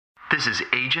This is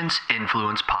Agents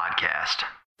Influence Podcast.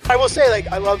 I will say,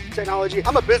 I love technology.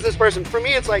 I'm a business person. For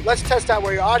me, it's let's test out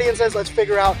where your audience is. Let's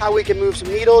figure out how we can move some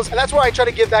needles. And that's where I try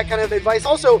to give that kind of advice.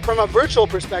 Also, from a virtual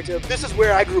perspective, this is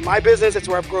where I grew my business. It's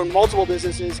where I've grown multiple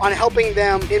businesses on helping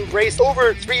them embrace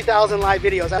over 3,000 live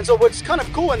videos. And so what's kind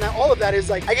of cool in that, all of that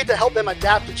is I get to help them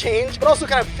adapt to change, but also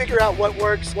kind of figure out what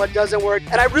works, what doesn't work.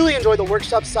 And I really enjoy the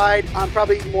workshop side,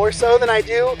 probably more so than I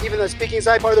do even the speaking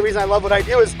side. Part of the reason I love what I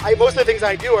do is most of the things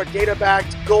I do are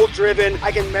data-backed, goal-driven.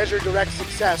 I can measure direct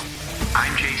success.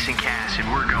 I'm Jason Cass, and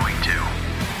we're going to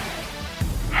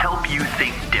help you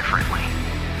think differently,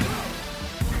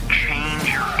 change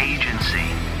your agency,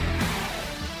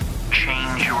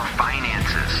 change your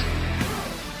finances,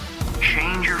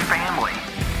 change your family,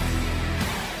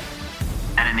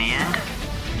 and in the end,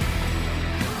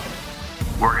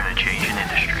 we're going to change an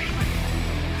industry.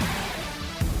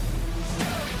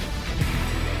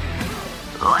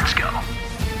 Let's go.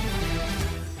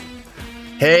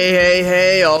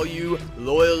 Hey, all you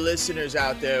loyal listeners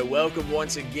out there. Welcome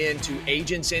once again to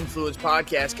Agents Influence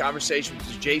Podcast, Conversations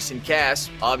with Jason Cass.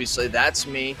 Obviously, that's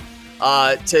me.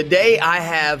 Today, I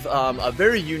have a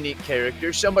very unique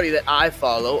character, somebody that I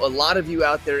follow. A lot of you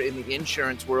out there in the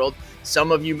insurance world,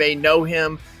 some of you may know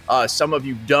him, some of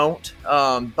you don't.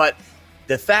 But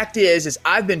the fact is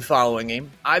I've been following him.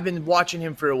 I've been watching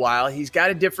him for a while. He's got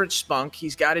a different spunk.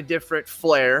 He's got a different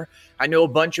flair. I know a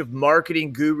bunch of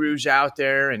marketing gurus out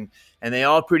there, and they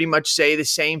all pretty much say the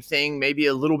same thing, maybe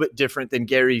a little bit different than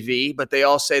Gary Vee, but they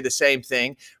all say the same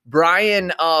thing.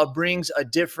 Brian brings a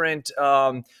different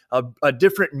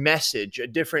message, a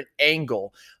different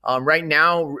angle. Right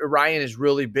now, Ryan is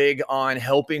really big on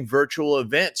helping virtual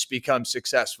events become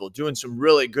successful, doing some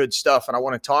really good stuff, and I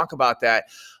want to talk about that.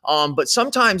 But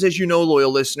sometimes, as you know,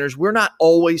 loyal listeners, we're not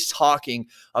always talking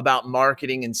about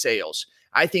marketing and sales.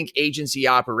 I think agency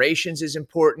operations is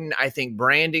important. I think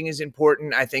branding is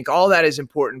important. I think all that is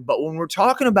important. But when we're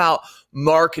talking about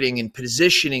marketing and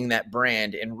positioning that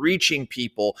brand and reaching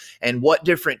people and what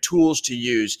different tools to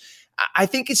use, I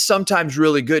think it's sometimes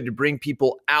really good to bring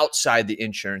people outside the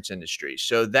insurance industry.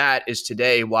 So that is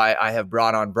today why I have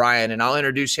brought on Brian, and I'll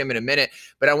introduce him in a minute.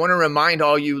 But I want to remind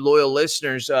all you loyal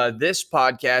listeners, this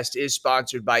podcast is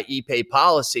sponsored by ePay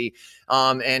Policy.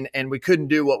 And we couldn't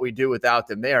do what we do without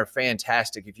them. They are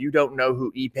fantastic. If you don't know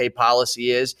who ePay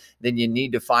Policy is, then you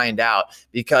need to find out,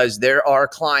 because there are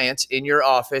clients in your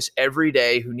office every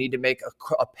day who need to make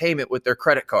a payment with their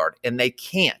credit card, and they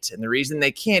can't. And the reason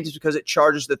they can't is because it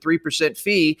charges the 3%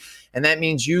 fee, and that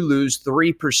means you lose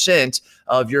 3%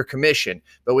 of your commission.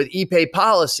 But with ePay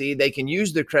Policy, they can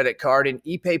use their credit card, and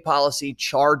ePay Policy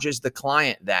charges the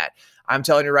client that. I'm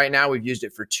telling you right now, we've used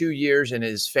it for 2 years and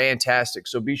it is fantastic.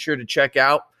 So be sure to check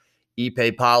out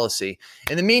ePay Policy.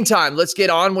 In the meantime, let's get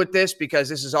on with this, because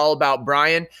this is all about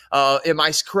Brian. Am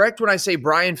I correct when I say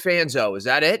Brian Fanzo? Is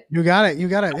that it? You got it.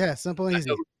 Yeah, simple and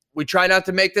easy. We try not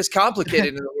to make this complicated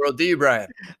in the world, do you, Brian?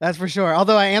 That's for sure.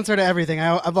 Although I answer to everything,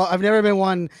 I've never been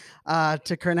one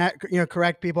to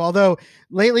correct people. Although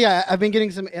lately I've been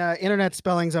getting some internet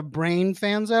spellings of brain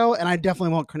Fanzo, and I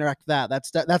definitely won't correct that.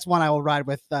 That's one I will ride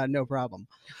with, no problem.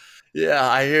 Yeah,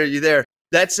 I hear you there.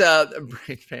 That's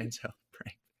brain Fanzo.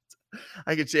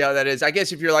 I can see how that is. I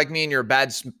guess if you're like me and you're a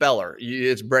bad speller,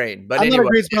 it's brain. But I'm anyway. not a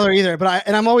great speller either. But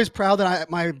I'm always proud that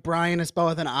my Brian is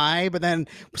spelled with an I. But then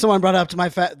someone brought it up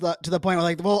to to the point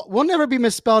where well, we'll never be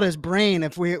misspelled as brain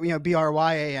if we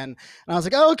Bryan. And I was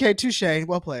like, oh, okay, touche,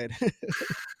 well played.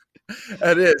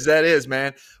 That is,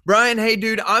 man. Brian, hey,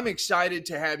 dude, I'm excited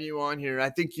to have you on here. I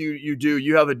think you do.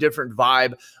 You have a different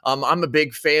vibe. I'm a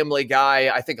big family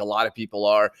guy. I think a lot of people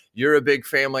are. You're a big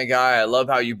family guy. I love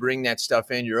how you bring that stuff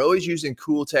in. You're always using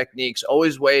cool techniques,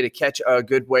 always a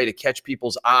good way to catch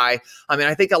people's eye. I mean,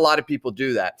 I think a lot of people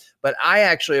do that. But I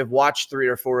actually have watched 3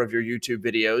 or 4 of your YouTube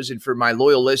videos. And for my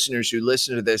loyal listeners who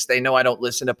listen to this, they know I don't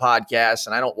listen to podcasts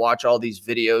and I don't watch all these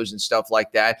videos and stuff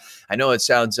like that. I know it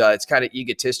sounds, it's kind of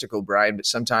egotistical, Brian, but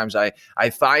sometimes I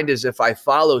find as if I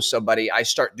follow somebody, I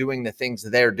start doing the things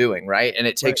they're doing, right? And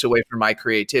it takes away from my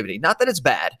creativity. Not that it's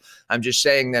bad. I'm just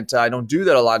saying that I don't do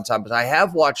that a lot of times, but I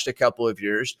have watched a couple of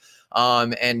yours.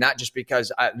 And not just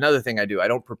because another thing I do, I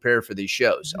don't prepare for these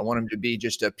shows. I want them to be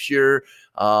just a pure,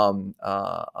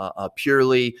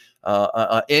 purely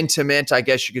intimate, I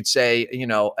guess you could say,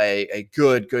 a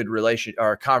good relation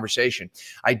or conversation.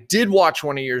 I did watch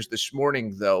one of yours this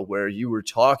morning, though, where you were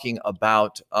talking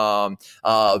about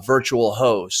virtual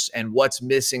hosts and what's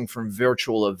missing from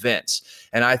virtual events.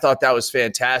 And I thought that was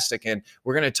fantastic. And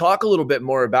we're going to talk a little bit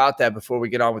more about that before we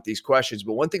get on with these questions.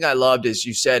 But one thing I loved is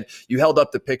you said you held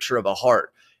up the picture of a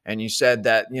heart. And you said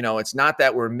that, it's not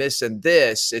that we're missing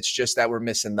this, it's just that we're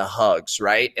missing the hugs,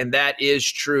 right? And that is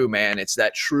true, man. It's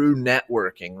that true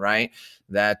networking, right?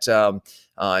 That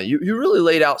you really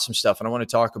laid out some stuff, and I want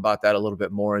to talk about that a little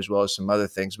bit more, as well as some other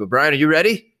things. But Brian, are you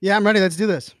ready? Yeah, I'm ready. Let's do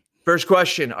this. First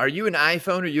question: are you an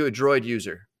iPhone or are you a Droid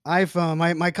user?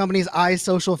 iPhone. My company's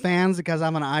iSocial Fans, because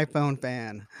I'm an iPhone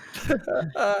fan.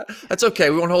 That's okay.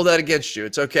 We won't hold that against you.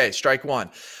 It's okay. Strike one.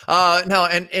 Now,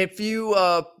 and if you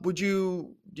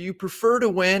do you prefer to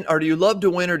win, or do you love to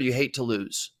win, or do you hate to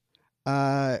lose?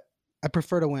 I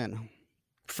prefer to win.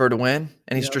 Prefer to win?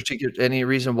 Any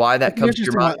reason why that comes to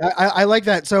your mind? I like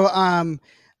that. So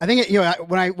I think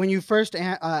when you first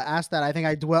asked that, I think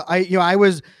I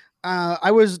was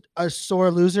a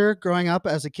sore loser growing up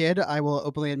as a kid. I will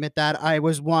openly admit that. I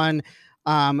was one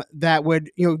that would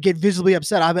get visibly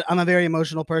upset. I'm a very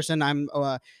emotional person.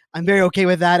 I'm very okay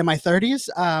with that in my 30s.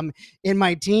 In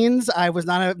my teens, I was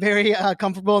not very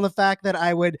comfortable in the fact that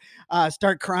I would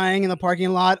start crying in the parking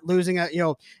lot, losing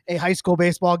a high school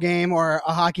baseball game or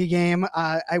a hockey game.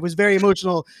 I was very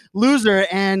emotional loser,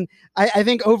 and I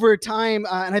think over time,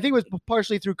 and I think it was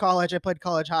partially through college. I played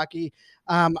college hockey.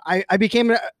 I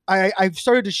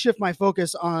started to shift my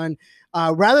focus on.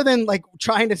 Rather than like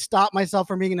trying to stop myself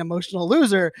from being an emotional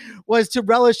loser, was to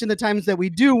relish in the times that we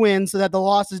do win so that the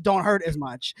losses don't hurt as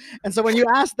much. And so when you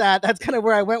asked that, that's kind of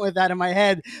where I went with that in my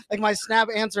head. Like my snap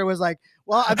answer was like,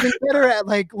 well, I've been better at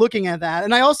like looking at that.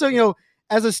 And I also,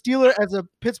 as a Steeler, as a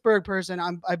Pittsburgh person,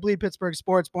 I bleed Pittsburgh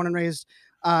sports, born and raised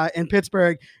in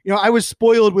Pittsburgh. I was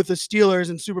spoiled with the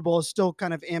Steelers and Super Bowls, still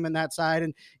kind of am in that side,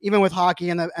 and even with hockey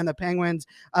and the Penguins.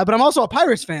 But I'm also a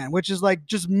Pirates fan, which is like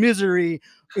just misery,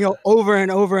 over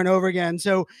and over and over again.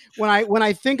 So when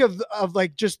I think of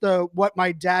like just what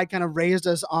my dad kind of raised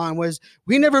us on, was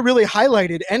we never really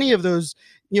highlighted any of those,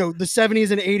 the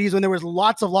 70s and 80s when there was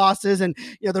lots of losses. And,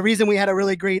 the reason we had a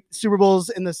really great Super Bowls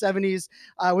in the 70s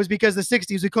was because the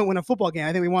 60s, we couldn't win a football game.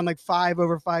 I think we won like 5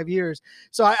 over 5 years.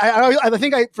 So I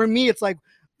think for me, it's like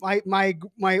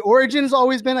my origin's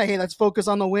always been, hey, let's focus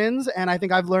on the wins. And I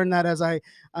think I've learned that as I,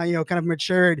 kind of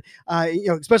matured,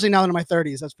 especially now that I'm in my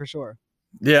 30s, that's for sure.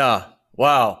 Yeah.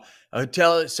 Wow.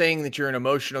 Saying that you're an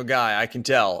emotional guy. I can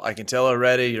tell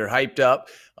already. You're hyped up.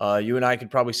 You and I could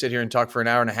probably sit here and talk for an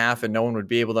hour and a half and no one would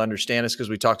be able to understand us because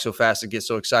we talk so fast and get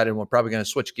so excited. And we're probably going to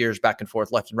switch gears back and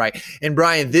forth, left and right. And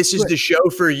Brian, this is the show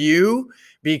for you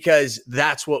because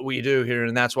that's what we do here.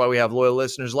 And that's why we have loyal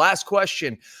listeners. Last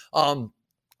question.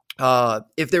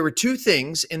 If there were 2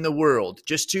 things in the world,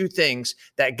 just 2 things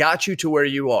that got you to where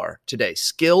you are today,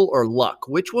 skill or luck,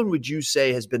 which one would you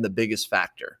say has been the biggest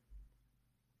factor?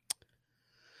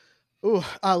 Ooh,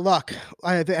 luck.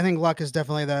 I think luck is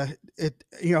definitely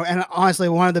and honestly,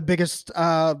 one of the biggest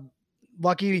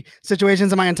lucky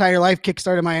situations in my entire life,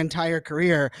 kickstarted my entire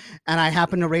career. And I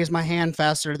happened to raise my hand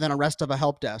faster than the rest of a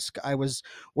help desk. I was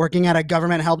working at a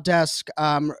government help desk.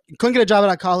 Couldn't get a job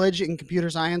at a college in computer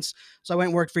science. So I went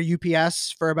and worked for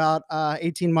UPS for about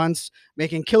 18 months,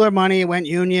 making killer money, went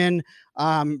union.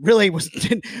 Really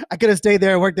I could have stayed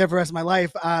there and worked there for the rest of my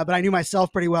life. But I knew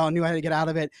myself pretty well and knew how to get out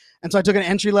of it. And so I took an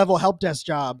entry-level help desk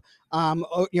job,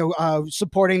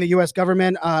 supporting the U.S.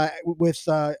 government with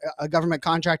a government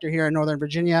contractor here in Northern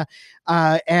Virginia.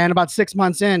 And about 6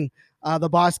 months in, the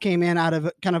boss came in out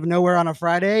of kind of nowhere on a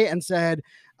Friday and said,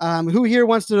 who here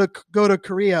wants to go to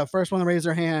Korea? First one to raise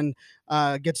their hand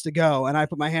gets to go. And I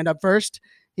put my hand up first.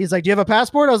 He's like, do you have a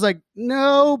passport? I was like,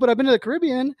 no, but I've been to the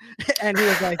Caribbean. And he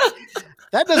was like,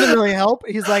 that doesn't really help.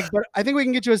 He's like, but I think we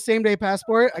can get you a same-day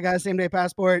passport. I got a same-day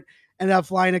passport. Ended up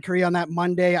flying to Korea on that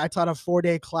Monday. I taught a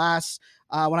 4-day class.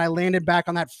 When I landed back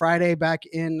on that Friday back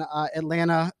in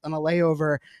Atlanta on a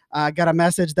layover, I got a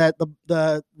message that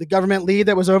the government lead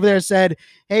that was over there said,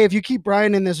 hey, if you keep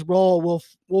Brian in this role,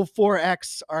 we'll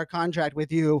 4X our contract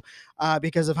with you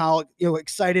because of how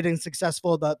excited and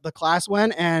successful the class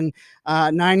went. And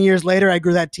 9 years later, I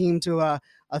grew that team to a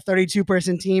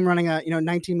 32-person team running a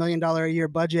 $19 million a year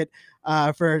budget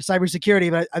for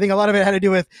cybersecurity. But I think a lot of it had to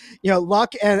do with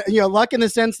luck and luck in the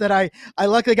sense that I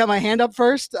luckily got my hand up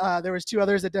first. There was 2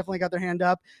 others that definitely got their hand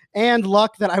up, and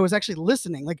luck that I was actually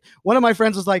listening. Like one of my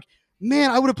friends was like,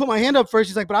 man, I would have put my hand up first.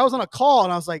 He's like, but I was on a call.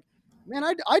 And I was like, man,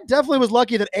 I definitely was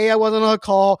lucky that A, I wasn't on a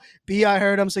call, B, I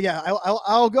heard him. So yeah,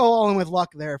 I'll go all in with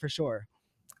luck there for sure.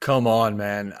 Come on,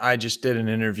 man. I just did an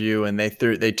interview and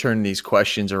they turned these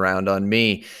questions around on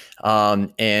me.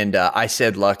 And I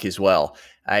said luck as well.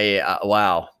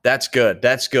 Wow, that's good.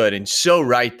 That's good. And so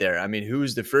right there. I mean, who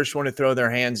was the first one to throw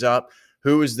their hands up?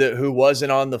 Who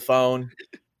wasn't on the phone?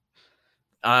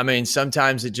 I mean,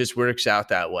 sometimes it just works out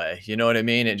that way. You know what I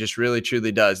mean? It just really,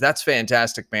 truly does. That's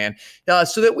fantastic, man.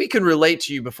 So that we can relate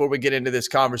to you before we get into this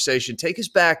conversation, take us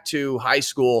back to high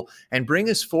school and bring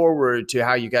us forward to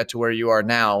how you got to where you are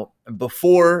now,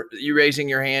 before you raising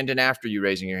your hand and after you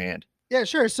raising your hand. Yeah,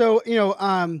 sure. So,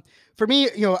 for me,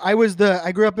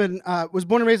 I grew up was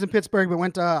born and raised in Pittsburgh, but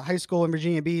went to high school in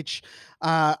Virginia Beach.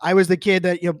 I was the kid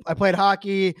that, I played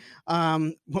hockey,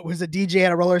 was a DJ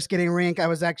at a roller skating rink. I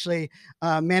was actually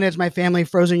managed my family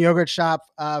frozen yogurt shop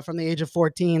from the age of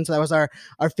 14. So that was our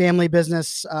family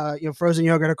business, frozen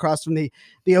yogurt across from the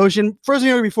ocean. Frozen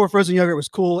yogurt before frozen yogurt was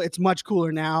cool. It's much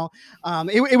cooler now.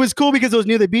 It was cool because it was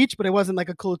near the beach, but it wasn't like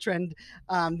a cool trend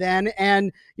then.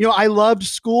 And, I loved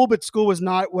school, but school was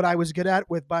not what I was good at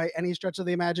by any stretch of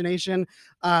the imagination.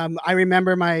 I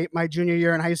remember my junior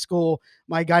year in high school,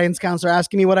 my guidance counselor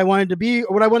asking me what I wanted to be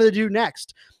or what I wanted to do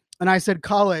next. And I said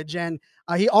college, and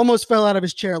he almost fell out of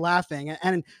his chair laughing.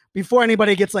 And before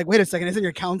anybody gets like, wait a second, isn't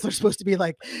your counselor supposed to be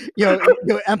like,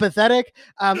 empathetic?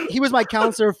 He was my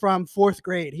counselor from 4th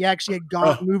grade. He actually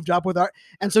had moved up with our,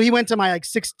 and so he went to my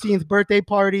 16th birthday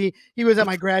party. He was at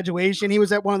my graduation. He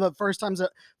was at one of the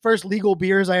first legal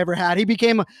beers I ever had. He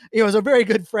became, was a very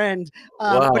good friend.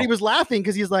 But he was laughing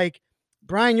because he's like,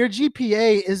 Brian, your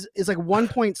GPA is like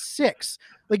 1.6.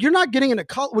 Like, you're not getting into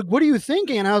college. What are you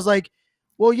thinking? And I was like,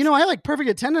 well, I had like perfect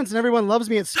attendance and everyone loves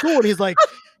me at school. And he's like,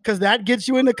 because that gets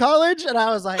you into college. And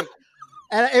I was like,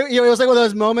 and it was like one of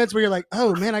those moments where you're like,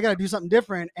 oh man, I got to do something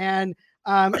different. And,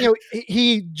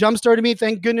 he jump-started me.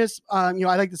 Thank goodness. I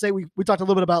like to say we talked a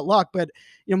little bit about luck, but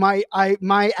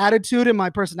my attitude and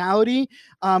my personality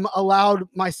allowed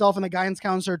myself and the guidance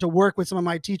counselor to work with some of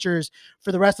my teachers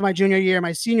for the rest of my junior year,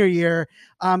 my senior year,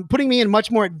 putting me in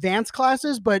much more advanced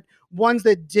classes, but ones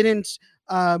that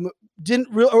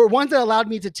or ones that allowed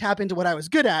me to tap into what I was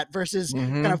good at versus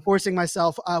kind of forcing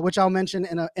myself, which I'll mention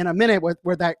in a minute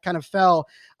where that kind of fell.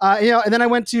 And then I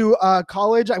went to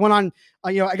college. I went on,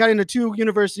 I got into 2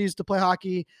 universities to play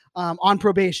hockey on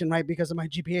probation, right? Because of my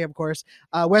GPA, of course,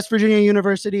 West Virginia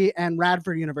University and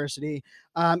Radford University.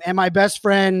 And my best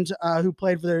friend who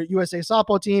played for the USA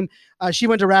softball team, she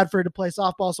went to Radford to play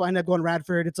softball. So I ended up going to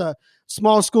Radford. It's a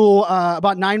small school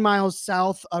about 9 miles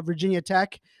south of Virginia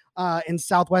Tech. In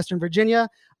southwestern Virginia.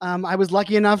 I was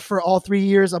lucky enough for all 3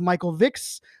 years of Michael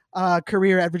Vick's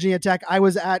career at Virginia Tech. I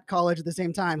was at college at the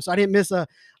same time, so I didn't miss a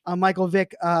Michael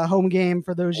Vick home game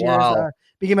for those years.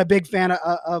 Became a big fan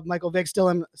of Michael Vick, still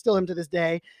am to this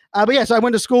day. But yeah, so I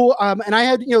went to school, and I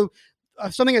had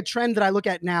a trend that I look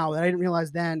at now that I didn't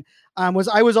realize then was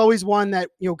I was always one that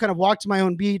kind of walked my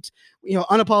own beat,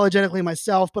 unapologetically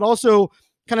myself, but also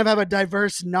kind of have a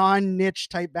diverse, non-niche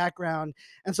type background.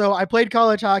 And so I played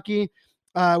college hockey,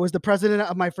 was the president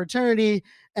of my fraternity,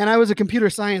 and I was a computer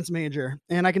science major.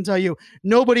 And I can tell you,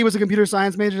 nobody was a computer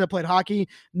science major that played hockey.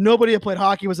 Nobody that played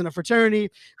hockey was in a fraternity.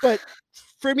 But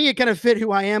for me, it kind of fit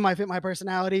who I am. I fit my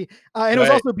personality. And it was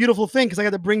also a beautiful thing because I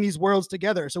got to bring these worlds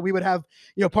together. So we would have,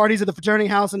 parties at the fraternity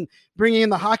house and bringing in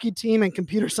the hockey team and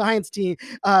computer science team,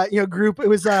 group. It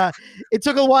was, it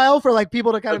took a while for like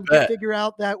people to kind of figure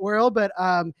out that world, but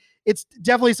it's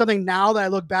definitely something now that I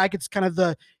look back, it's kind of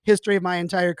the history of my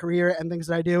entire career and things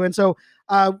that I do. And so,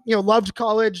 loved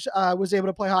college, was able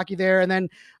to play hockey there. And then,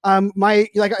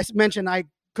 like I mentioned, I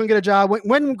couldn't get a job.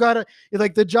 When got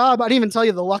the job, I didn't even tell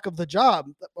you the luck of the job,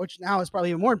 which now is probably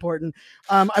even more important.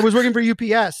 I was working for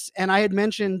UPS, and I had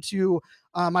mentioned to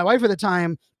my wife at the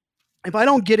time, if I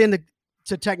don't get into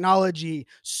technology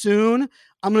soon,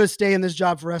 I'm going to stay in this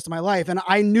job for the rest of my life. And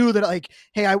I knew that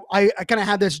hey, I kind of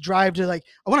had this drive to I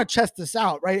want to test this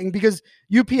out. Right. And because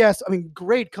UPS,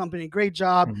 great company, great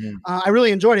job. I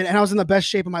really enjoyed it. And I was in the best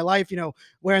shape of my life,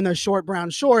 wearing those short brown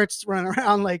shorts, running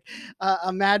around like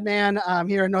a madman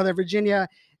here in Northern Virginia.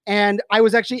 And I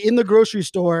was actually in the grocery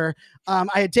store. I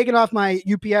had taken off my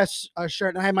UPS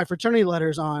shirt and I had my fraternity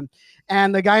letters on.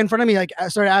 And the guy in front of me,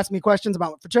 started asking me questions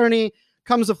about fraternity.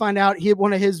 Comes to find out,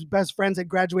 one of his best friends had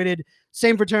graduated,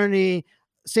 same fraternity,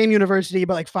 same university,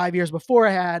 but 5 years before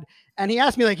I had. And he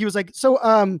asked me, he was like, so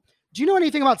do you know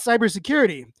anything about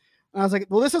cybersecurity? And I was like,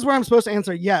 well, this is where I'm supposed to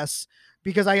answer yes,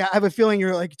 because I have a feeling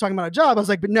you're talking about a job. I was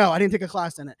like, but no, I didn't take a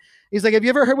class in it. He's like, have you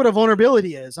ever heard what a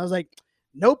vulnerability is? I was like,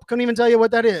 nope, couldn't even tell you what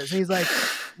that is. And he's like,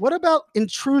 what about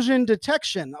intrusion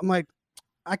detection? I'm like,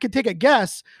 I could take a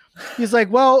guess. He's like,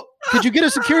 well, could you get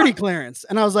a security clearance?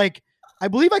 And I was like, I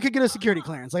believe I could get a security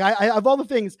clearance. I of all the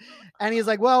things. And he's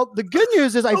like, well, the good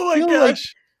news is I feel like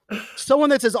someone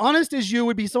that's as honest as you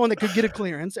would be someone that could get a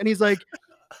clearance. And he's like,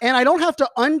 and I don't have to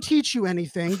unteach you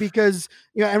anything because,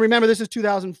 and remember, this is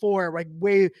 2004,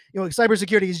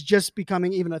 cybersecurity is just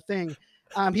becoming even a thing.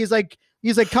 He's like,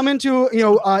 He's like, come into,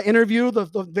 interview the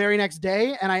very next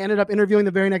day. And I ended up interviewing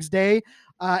the very next day.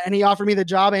 And he offered me the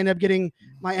job. I ended up getting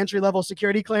my entry-level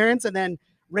security clearance, and then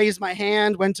raised my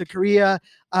hand, went to Korea,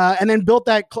 and then built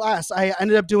that class. I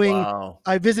ended up doing,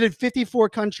 I visited 54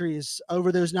 countries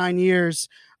over those 9 years.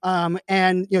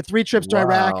 And 3 trips to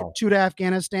Iraq, 2 to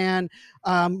Afghanistan,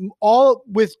 all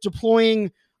with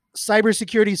deploying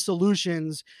cybersecurity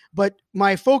solutions. But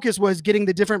my focus was getting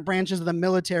the different branches of the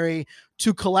military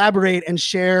to collaborate and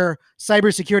share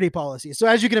cybersecurity policies. So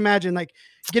as you can imagine, like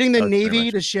getting the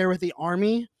Navy to share with the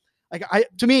Army, like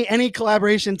to me, any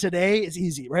collaboration today is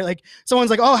easy, right? Like someone's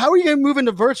like, oh, how are you going to move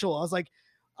into virtual? I was like,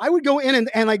 I would go in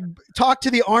and like talk to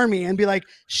the Army and be like,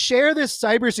 share this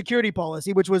cybersecurity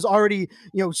policy, which was already,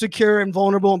 secure and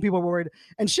vulnerable and people were worried,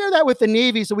 and share that with the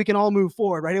Navy so we can all move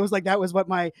forward. Right. It was like, that was what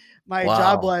my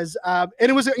job was. And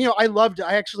it was, I loved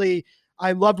it.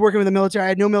 I loved working with the military. I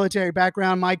had no military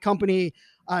background. My company,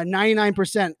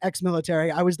 99% ex-military.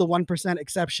 I was the 1%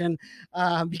 exception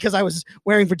because I was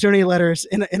wearing fraternity letters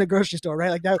in a grocery store, right?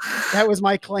 Like that was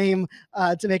my claim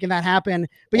to making that happen.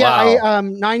 But yeah,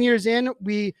 9 years in,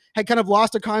 we had kind of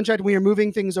lost a contract. We were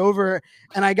moving things over,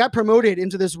 and I got promoted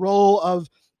into this role of,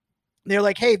 they're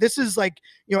like, hey, this is like,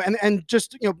 and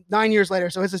just, 9 years later.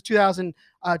 So this is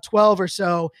 2012 or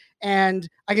so. And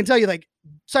I can tell you, like,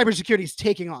 cybersecurity is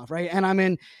taking off, right?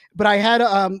 And but I had,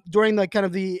 during the kind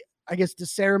of the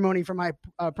ceremony for my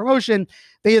promotion,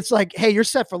 it's like, hey, you're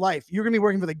set for life. You're going to be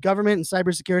working for the government and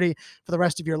cybersecurity for the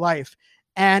rest of your life.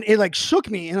 And it like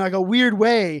shook me in like a weird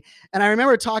way. And I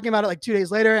remember talking about it like 2 days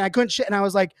later, and I couldn't and I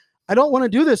was like, I don't want to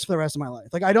do this for the rest of my life.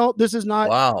 Like, this is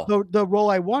not the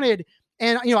role I wanted.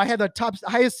 And, I had the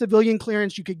highest civilian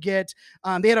clearance you could get.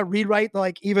 They had to rewrite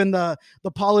even the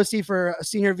policy for a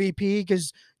senior VP,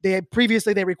 because they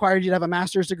required you to have a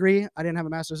master's degree. I didn't have a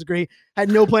master's degree. Had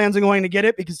no plans on going to get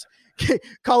it because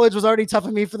college was already tough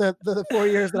on me for the 4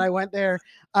 years that I went there.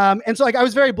 And so I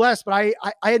was very blessed, but I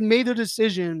had made the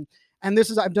decision, and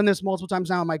I've done this multiple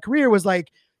times now in my career, was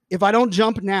like, if I don't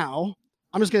jump now,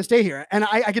 I'm just going to stay here. And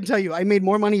I can tell you, I made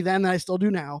more money then than I still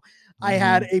do now. I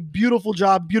had a beautiful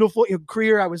job, beautiful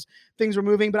career. Things were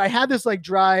moving, but I had this like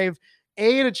drive,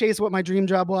 A, to chase what my dream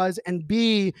job was, and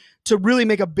B, to really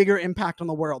make a bigger impact on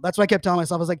the world. That's what I kept telling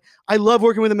myself. I was like, I love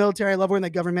working with the military. I love working in the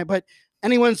government, but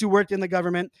anyone who worked in the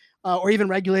government or even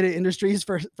regulated industries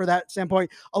for that standpoint,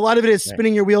 a lot of it is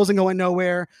spinning your wheels and going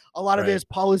nowhere. A lot of it is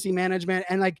policy management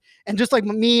and just like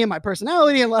me and my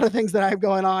personality and a lot of things that I have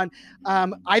going on.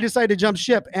 I decided to jump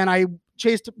ship, and I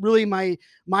chased really my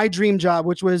dream job,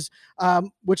 which was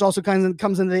which also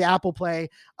comes into the Apple play,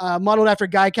 modeled after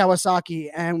Guy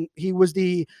Kawasaki, and he was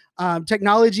the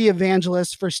technology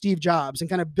evangelist for Steve Jobs, and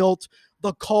kind of built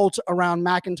the cult around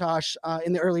Macintosh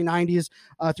in the early 90s,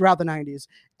 throughout the 90s.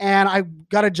 And I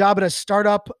got a job at a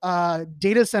startup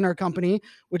data center company,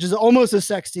 which is almost as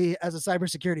sexy as a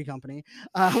cybersecurity company.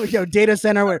 Data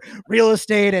center with real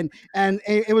estate, and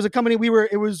it was a company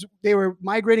they were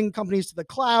migrating companies to the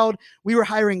cloud. We were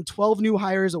hiring 12 new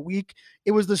hires a week.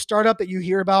 It was the startup that you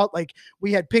hear about. Like,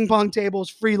 we had ping pong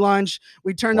tables, free lunch.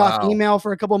 We turned off email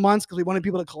for a couple of months because we wanted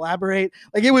people to collaborate.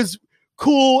 Like, it was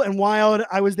cool and wild.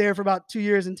 I was there for about 2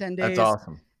 years and 10 days. That's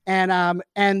awesome.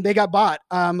 And they got bought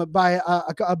by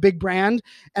a big brand,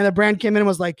 and the brand came in and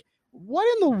was like, what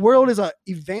in the world is a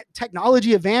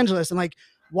technology evangelist? And like,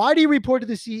 why do you report to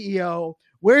the CEO?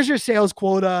 Where's your sales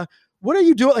quota? What are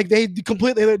you doing? Like,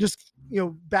 they're just,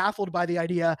 baffled by the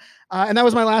idea. And that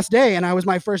was my last day. And I was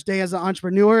my first day as an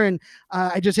entrepreneur. And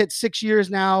I just hit 6 years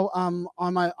now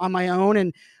on my own.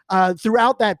 And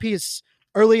throughout that piece,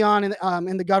 early on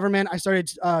in the government, I started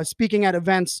speaking at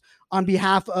events on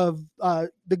behalf of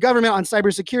the government on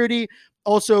cybersecurity,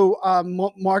 also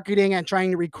marketing and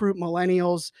trying to recruit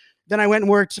millennials. Then I went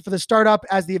and worked for the startup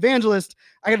as the evangelist.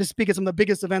 I got to speak at some of the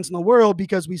biggest events in the world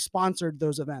because we sponsored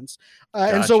those events.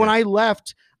 And so when I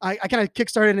left, I kind of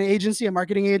kickstarted a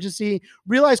marketing agency,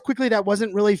 realized quickly that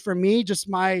wasn't really for me, just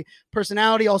my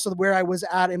personality, also where I was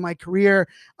at in my career.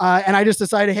 And I just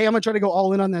decided, hey, I'm going to try to go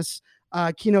all in on this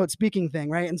keynote speaking thing,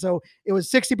 right? And so it was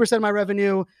 60% of my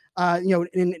revenue.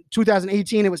 In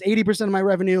 2018, it was 80% of my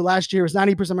revenue. Last year it was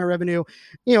 90% of my revenue.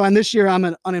 And this year I'm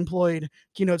an unemployed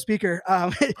keynote speaker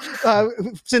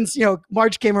since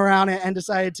March came around and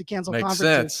decided to cancel conferences.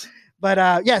 Sense.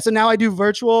 But so now I do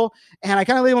virtual, and I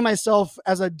kind of label myself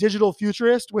as a digital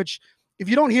futurist. Which, if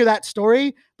you don't hear that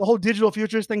story, the whole digital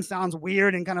futurist thing sounds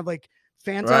weird and kind of like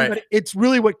phantom, but it's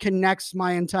really what connects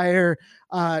my entire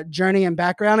journey and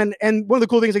background. And one of the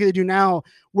cool things I get to do now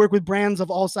work with brands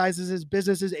of all sizes,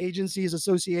 businesses, agencies,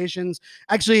 associations.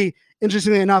 Actually,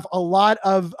 interestingly enough, a lot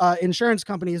of insurance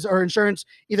companies or insurance,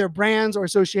 either brands or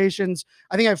associations,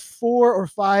 I think I have 4 or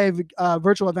 5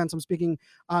 virtual events I'm speaking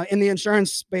in the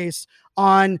insurance space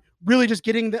on really just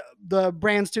getting the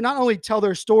brands to not only tell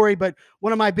their story, but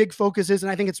one of my big focuses,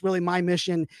 and I think it's really my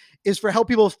mission, is for help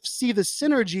people see the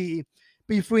synergy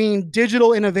between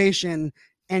digital innovation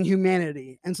and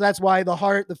humanity. And so that's why the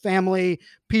heart, the family,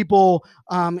 people,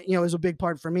 is a big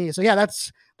part for me. So yeah,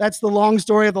 that's the long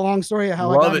story of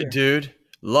how I got here. Dude.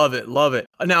 Love it.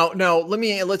 Now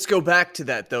let's go back to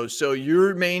that though. So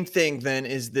your main thing then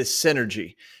is this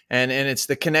synergy and it's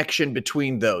the connection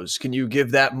between those. Can you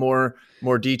give that more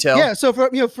detail? Yeah. So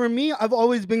for me, I've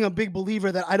always been a big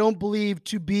believer that I don't believe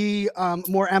to be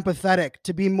more empathetic,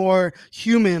 to be more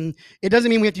human. It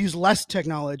doesn't mean we have to use less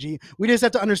technology. We just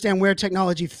have to understand where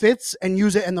technology fits and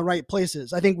use it in the right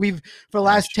places. I think for the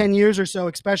last 10 years or so,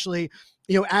 especially,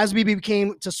 as we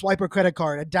became to swipe a credit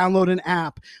card, download an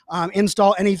app,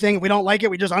 install anything. If we don't like it,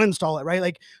 we just uninstall it, right?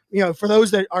 Like, for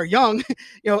those that are young,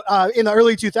 in the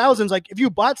early 2000s, like if you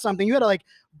bought something, you had to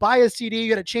buy a CD,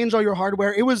 you had to change all your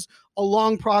hardware. It was a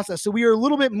long process. So we are a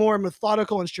little bit more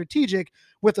methodical and strategic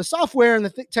with the software and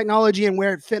the technology and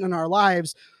where it fit in our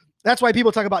lives. That's why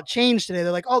people talk about change today.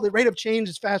 They're like, oh, the rate of change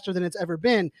is faster than it's ever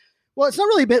been. Well, it's not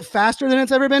really a bit faster than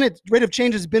it's ever been. Its rate of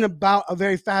change has been about a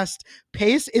very fast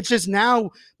pace. It's just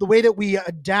now the way that we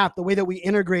adapt, the way that we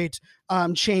integrate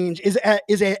change is at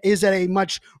a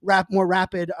much more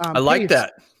rapid I like pace.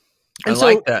 that.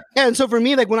 Yeah, and so for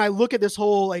me, when I look at this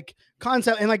whole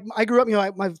concept, and I grew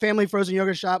up, my family frozen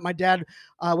yogurt shop. My dad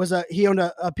he owned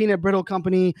a peanut brittle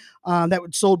company that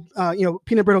sold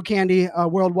peanut brittle candy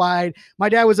worldwide. My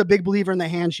dad was a big believer in the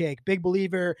handshake, big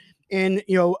believer in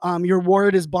your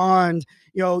word is bond,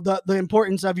 the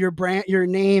importance of your brand, your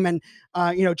name, and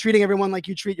treating everyone like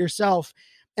you treat yourself.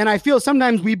 And I feel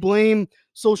sometimes we blame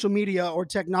social media or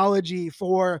technology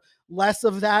for less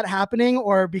of that happening,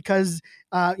 or because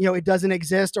it doesn't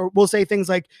exist, or we'll say things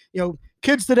like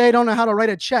kids today don't know how to write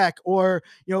a check, or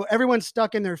everyone's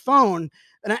stuck in their phone.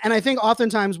 And I think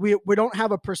oftentimes we don't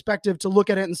have a perspective to look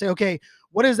at it and say, okay,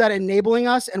 what is that enabling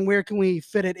us and where can we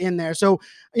fit it in there? So,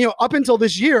 up until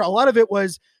this year, a lot of it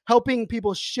was helping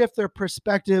people shift their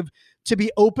perspective to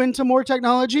be open to more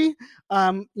technology.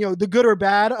 The good or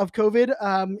bad of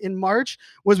COVID in March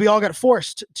was we all got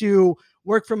forced to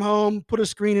work from home, put a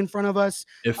screen in front of us.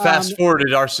 It fast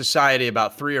forwarded our society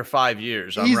about 3 or 5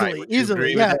 years.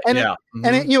 Easily. Yeah.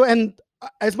 And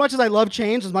as much as I love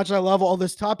change, as much as I love all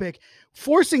this topic,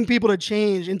 forcing people to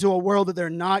change into a world that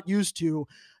they're not used to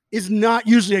is not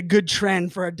usually a good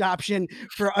trend for adoption,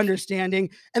 for understanding.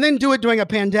 And then do it during a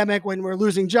pandemic when we're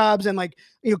losing jobs and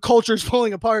culture's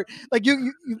falling apart.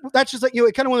 That's just it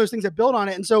kind of one of those things that build on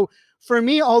it. And so for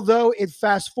me, although it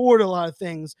fast forwarded a lot of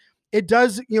things, it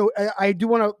does, I do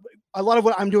want to, a lot of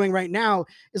what I'm doing right now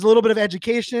is a little bit of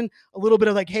education, a little bit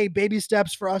of hey, baby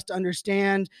steps for us to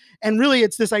understand. And really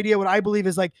it's this idea, what I believe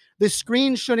is the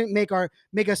screen shouldn't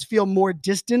make us feel more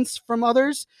distance from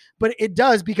others, but it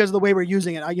does because of the way we're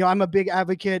using it. I'm a big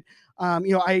advocate. I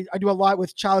do a lot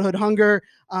with childhood hunger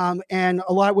and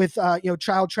a lot with,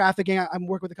 child trafficking. I'm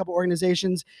working with a couple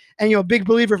organizations, and, a big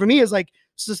believer for me is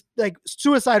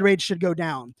suicide rates should go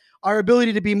down. Our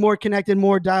ability to be more connected,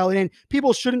 more dialed in.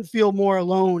 People shouldn't feel more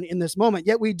alone in this moment,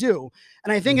 yet we do.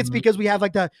 And I think it's because we have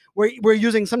we're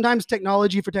using sometimes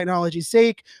technology for technology's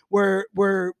sake.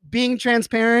 We're being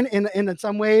transparent in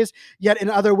some ways, yet in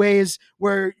other ways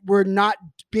we're not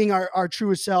being our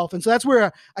truest self. And so that's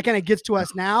where I kind of gets to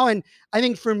us now. And I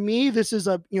think for me, this is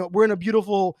we're in a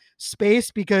beautiful space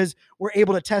because we're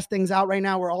able to test things out right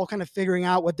now. We're all kind of figuring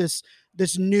out what this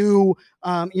new,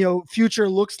 future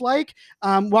looks like.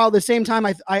 While at the same time,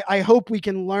 I hope we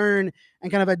can learn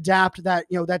and kind of adapt that,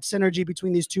 that synergy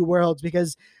between these two worlds,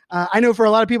 because I know for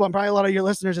a lot of people, and probably a lot of your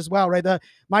listeners as well, right?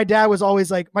 My dad was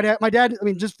always my dad, I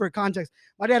mean, just for context,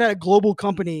 my dad had a global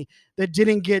company that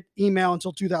didn't get email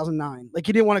until 2009. He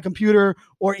didn't want a computer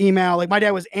or email. My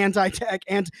dad was anti-tech,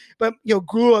 but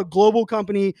grew a global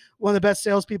company, one of the best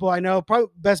salespeople I know, probably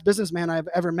best businessman I've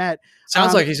ever met.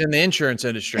 Sounds like he's in the insurance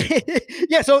industry.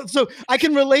 Yeah, so I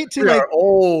can relate to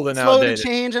old and slow outdated. to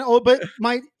change and old. But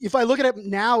if I look at it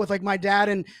now with my dad,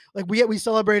 and we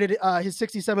celebrated his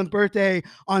 67th birthday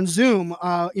on Zoom,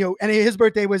 and his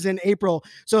birthday was in April,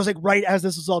 so it was right as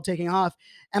this was all taking off.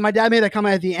 And my dad made that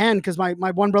comment at the end because my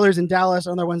one brother's in Dallas,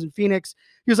 another one's in Phoenix.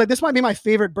 He was like, "This might be my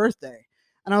favorite birthday,"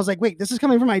 and I was like, "Wait, this is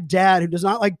coming from my dad who does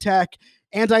not like tech,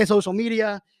 anti-social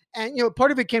media." And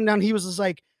part of it came down. He was just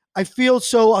like, I feel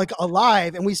so like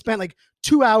alive. And we spent like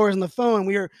 2 hours on the phone.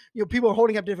 We were, people were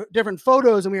holding up different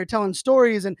photos, and we were telling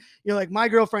stories. And, like my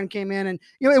girlfriend came in, and,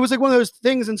 it was like one of those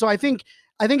things. And so I think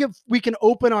if we can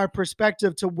open our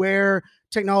perspective to where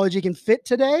technology can fit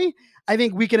today, I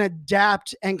think we can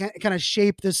adapt and kind of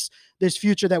shape this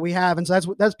future that we have. And so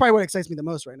that's probably what excites me the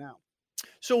most right now.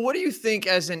 So what do you think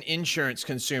as an insurance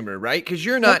consumer, right? Because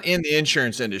you're not in the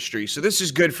insurance industry. So this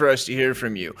is good for us to hear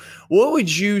from you. What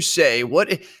would you say,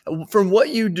 from what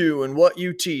you do and what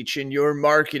you teach in your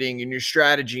marketing and your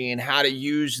strategy and how to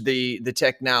use the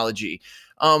technology,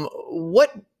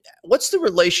 what's the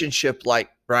relationship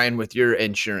like, Brian, with your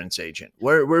insurance agent?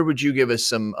 Where would you give us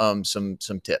some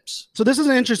tips? So this is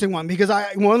an interesting one, because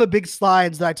one of the big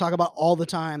slides that I talk about all the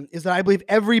time is that I believe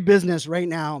every business right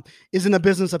now is in the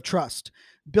business of trust,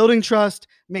 building trust,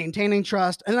 maintaining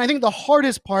trust. And I think the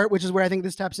hardest part, which is where I think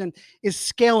this taps in, is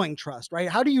scaling trust, right?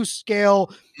 How do you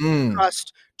scale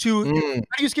trust how do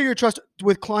you scale your trust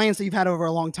with clients that you've had over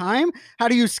a long time? How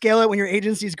do you scale it when your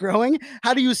agency is growing?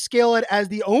 How do you scale it as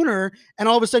the owner, and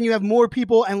all of a sudden you have more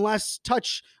people and less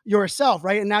touch yourself,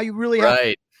 right? And now you really have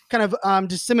to kind of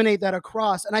disseminate that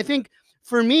across. And I think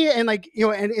for me, and and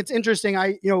it's interesting,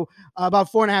 I,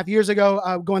 about 4.5 years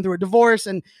ago, going through a divorce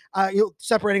and,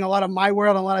 separating a lot of my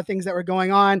world and a lot of things that were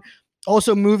going on,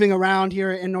 also moving around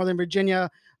here in Northern Virginia.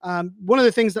 One of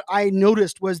the things that I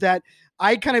noticed was that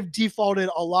I kind of defaulted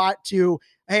a lot to,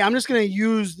 hey, I'm just going to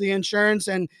use the insurance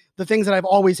and the things that I've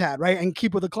always had, right? And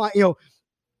keep with the client,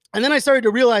 And then I started to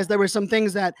realize there were some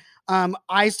things that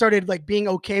I started like being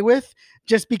okay with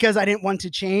just because I didn't want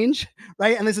to change,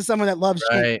 right? And this is someone that loves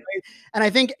change, right? And I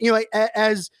think,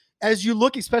 as you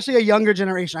look, especially a younger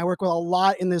generation, I work with a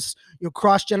lot in this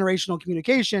cross-generational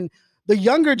communication. The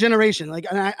younger generation,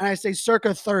 and I say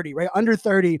circa 30, right? Under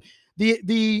 30,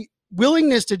 the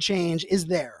willingness to change is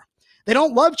there. They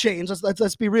don't love change.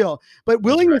 Let's be real, but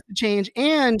willingness to change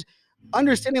and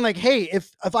understanding like, hey, if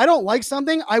I don't like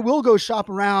something, I will go shop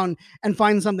around and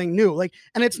find something new.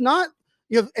 And it's not,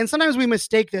 and sometimes we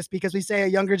mistake this because we say a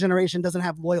younger generation doesn't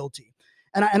have loyalty.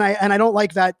 And I don't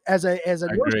like that as a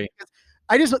notion.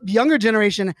 The younger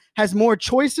generation has more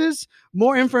choices,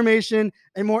 more information,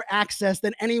 and more access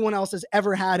than anyone else has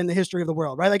ever had in the history of the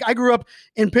world, right? Like I grew up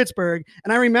in Pittsburgh,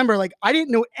 and I remember I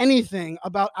didn't know anything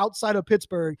about outside of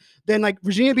Pittsburgh than like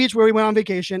Virginia Beach, where we went on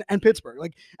vacation, and Pittsburgh.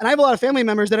 And I have a lot of family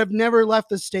members that have never left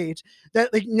the state, that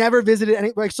never visited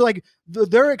any,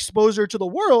 their exposure to the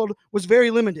world was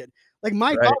very limited. Like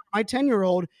my daughter, my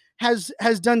 10-year-old, has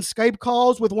done Skype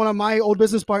calls with one of my old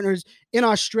business partners in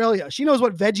Australia. She knows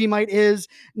what Vegemite is,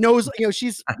 knows,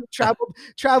 she's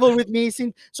traveled with me.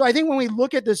 So I think when we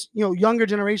look at this, younger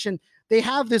generation, they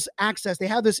have this access, they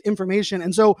have this information.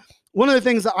 And so one of the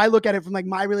things that I look at it from like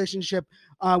my relationship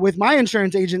with my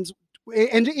insurance agents,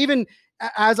 and even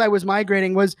as I was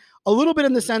migrating, was a little bit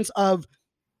in the sense of,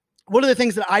 one of the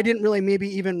things that I didn't really maybe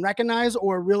even recognize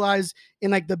or realize in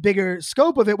like the bigger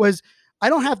scope of it was, I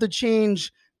don't have to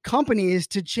change companies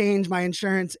to change my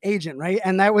insurance agent, right?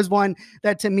 And that was one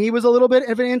that to me was a little bit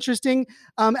of an interesting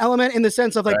element, in the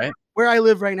sense of where I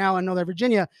live right now in Northern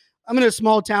Virginia. I'm in a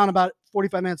small town about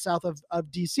 45 minutes south of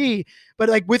DC, but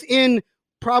like within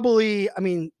probably,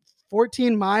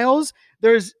 14 miles,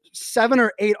 there's 7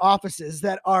 or 8 offices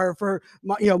that are for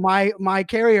my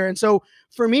carrier. And so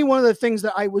for me, one of the things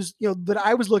that I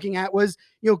was looking at was,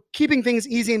 keeping things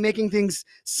easy and making things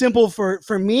simple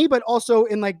for me, but also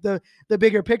in like the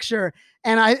bigger picture.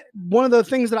 And one of the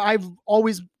things that I've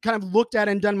always kind of looked at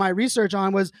and done my research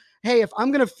on was, hey, if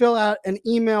I'm going to fill out an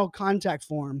email contact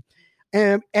form,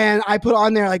 and I put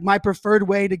on there, like, my preferred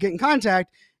way to get in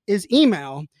contact is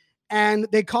email, and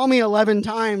they call me 11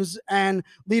 times and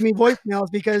leave me voicemails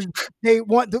because they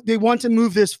want to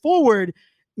move this forward,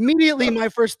 immediately my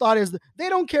first thought is they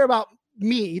don't care about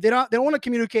me. They don't want to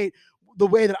communicate the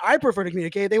way that I prefer to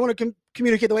communicate. They want to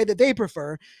communicate the way that they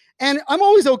prefer. And I'm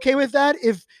always okay with that,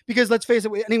 because let's face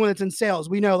it, anyone that's in sales,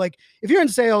 we know, like, if you're in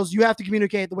sales, you have to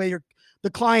communicate the way the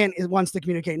client wants to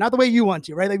communicate, not the way you want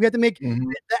to, right? Like, we have to make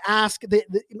the ask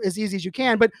as easy as you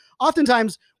can. But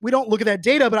oftentimes we don't look at that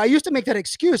data. But I used to make that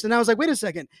excuse, and I was like, wait a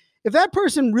second. If that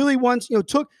person really wants,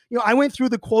 I went through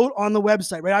the quote on the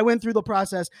website, right? I went through the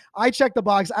process. I checked the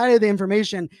box. I had the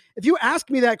information. If you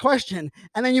ask me that question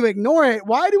and then you ignore it,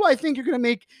 why do I think you're going to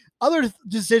make other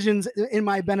decisions in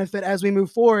my benefit as we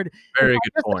move forward? Very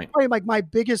good point. That's probably like my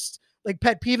biggest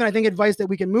pet peeve, and I think advice that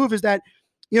we can move is that,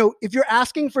 if you're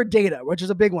asking for data, which is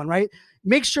a big one, right?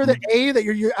 Make sure that that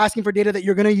you're asking for data that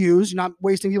you're going to use, you're not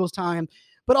wasting people's time.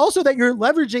 but also that you're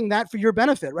leveraging that for your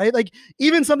benefit, right? Like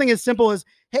even something as simple as,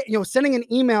 hey, sending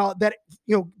an email that,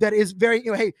 that is very,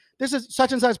 hey, this is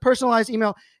such and such personalized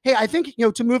email. Hey, I think,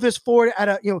 to move this forward at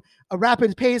a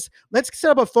rapid pace, let's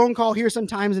set up a phone call here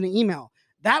sometimes in an email.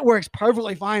 That works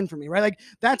perfectly fine for me, right? Like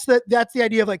that's the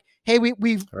idea of like, hey,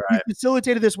 we've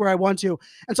facilitated this where I want to.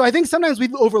 And so I think sometimes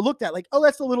we've overlooked that, like, oh,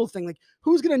 that's the little thing. Like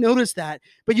who's going to notice that?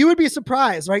 But you would be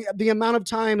surprised, right? The amount of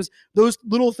times those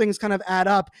little things kind of add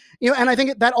up, and I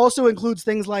think that also includes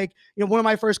things like, one of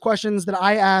my first questions that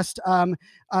I asked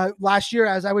last year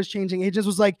as I was changing agents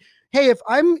was like, hey, if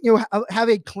I'm, have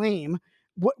a claim,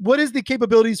 what is the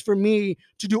capabilities for me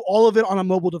to do all of it on a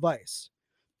mobile device?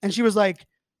 And she was like,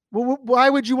 well, why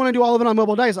would you want to do all of it on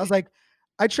mobile device? I was like,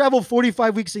 I travel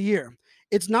 45 weeks a year.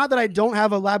 It's not that I don't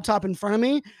have a laptop in front of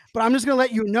me, but I'm just going to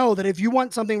let you know that if you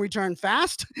want something returned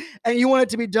fast and you want it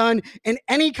to be done in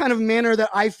any kind of manner that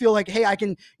I feel like, hey,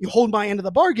 you hold my end of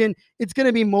the bargain, it's going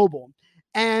to be mobile.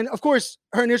 And of course,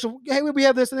 her initial, hey, we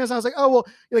have this and this. And I was like, oh, well,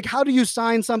 like, how do you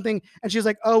sign something? And she's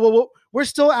like, oh, well, we're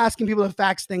still asking people to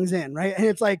fax things in, right? And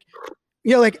it's like,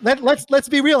 like let's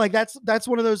be real. Like that's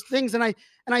one of those things. And I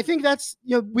think that's,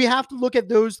 we have to look at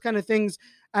those kind of things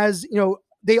as,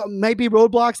 they might be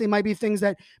roadblocks. They might be things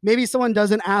that maybe someone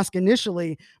doesn't ask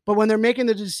initially, but when they're making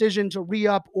the decision to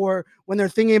re-up or when they're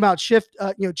thinking about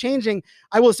changing,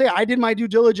 I will say I did my due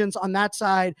diligence on that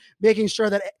side, making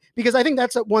sure that, because I think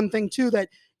that's one thing too, that,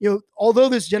 although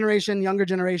this younger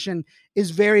generation is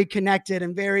very connected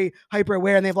and very hyper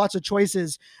aware and they have lots of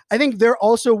choices, I think they're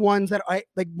also ones that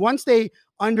once they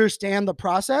understand the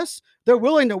process, they're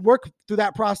willing to work through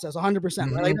that process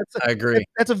 100%. Right? Like I agree.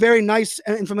 That's a very nice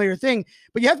and familiar thing,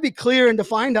 but you have to be clear and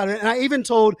defined on it. And I even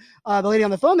told the lady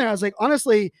on the phone there, I was like,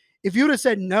 honestly, if you would have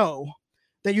said no,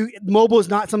 that mobile is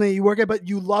not something that you work at, but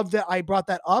you love that I brought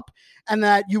that up and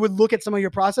that you would look at some of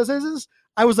your processes,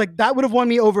 I was like, that would have won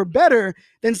me over better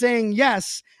than saying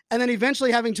yes. And then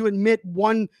eventually having to admit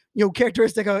one,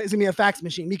 characteristic is gonna be a fax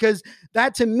machine, because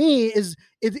that to me is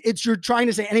it's you're trying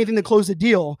to say anything to close the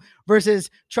deal versus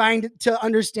trying to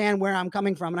understand where I'm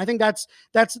coming from. And I think that's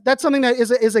something that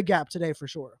is a gap today for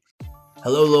sure.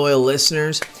 Hello, loyal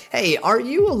listeners. Hey, are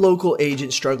you a local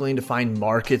agent struggling to find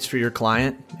markets for your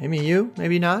client? Maybe you,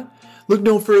 maybe not. Look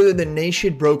no further than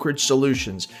Nation Brokerage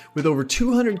Solutions. With over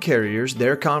 200 carriers,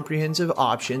 their comprehensive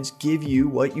options give you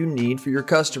what you need for your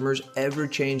customers'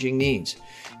 ever-changing needs.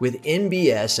 With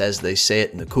NBS, as they say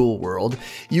it in the cool world,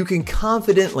 you can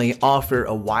confidently offer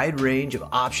a wide range of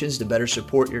options to better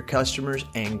support your customers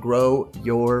and grow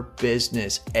your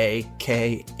business,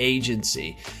 aka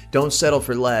agency. Don't settle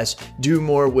for less. Do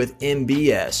more with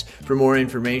NBS. For more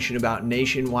information about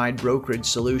nationwide brokerage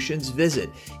solutions, visit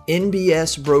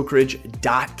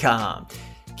nbsbrokerage.com.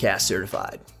 CAS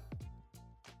certified.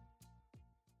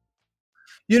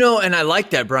 And I like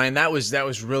that, Brian. That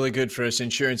was really good for us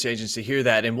insurance agents to hear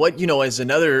that. And what, is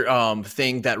another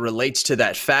thing that relates to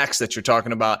that fax that you're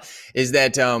talking about is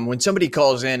that when somebody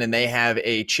calls in and they have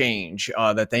a change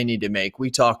that they need to make,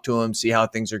 we talk to them, see how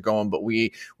things are going, but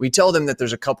we tell them that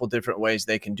there's a couple different ways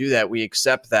they can do that. We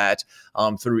accept that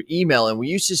through email. And we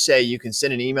used to say you can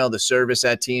send an email to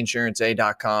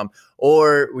service@tinsuranceA.com,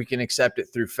 or we can accept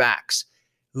it through fax.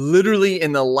 Literally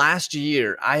in the last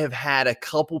year, I have had a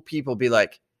couple people be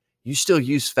like, you still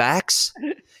use fax?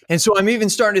 And so I'm even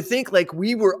starting to think like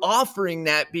we were offering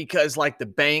that because like the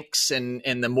banks and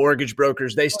the mortgage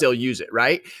brokers, they still use it,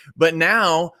 right? But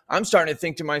now I'm starting to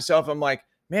think to myself, I'm like,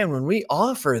 man, when we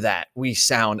offer that, we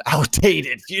sound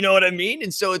outdated. You know what I mean?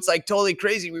 And so it's like totally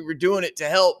crazy. We were doing it to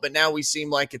help, but now we seem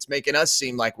like it's making us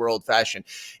seem like we're old fashioned.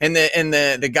 And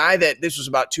the guy that this was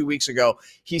about 2 weeks ago,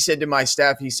 he said to my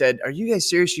staff, he said, are you guys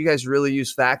serious? You guys really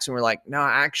use fax? And we're like, no,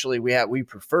 actually we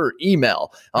prefer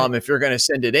email. If you're going to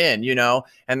send it in,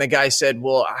 and the guy said,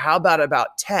 well, how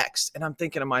about text? And I'm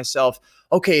thinking to myself,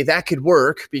 okay, that could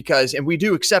work and we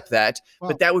do accept that,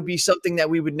 but that would be something that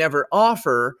we would never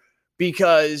offer,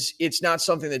 because it's not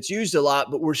something that's used a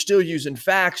lot, but we're still using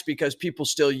fax because people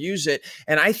still use it.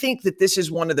 And I think that this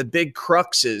is one of the big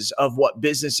cruxes of what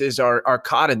businesses are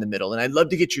caught in the middle. And I'd love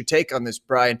to get your take on this,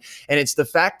 Brian. And it's the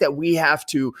fact that we have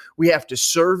to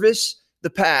service the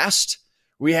past,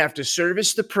 we have to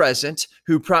service the present,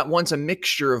 who wants a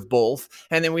mixture of both,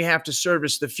 and then we have to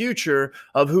service the future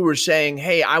of who are saying,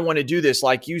 hey, I want to do this.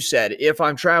 Like you said, if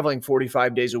I'm traveling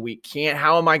 45 days a week,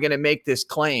 how am I going to make this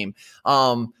claim?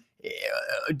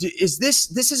 is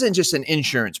this isn't just an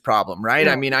insurance problem, right?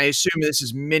 No. I mean, I assume this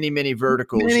is many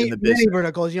verticals Many, in the business. many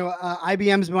verticals.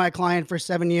 IBM's been my client for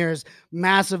 7 years.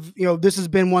 Massive. This has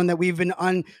been one that we've been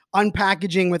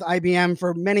unpackaging with IBM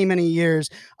for many years.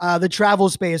 The travel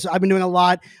space. I've been doing a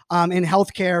lot in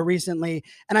healthcare recently,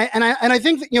 and I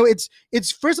think that,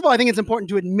 it's first of all, I think it's important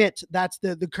to admit that's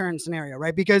the current scenario,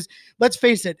 right? Because let's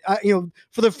face it,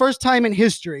 for the first time in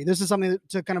history, this is something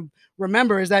to kind of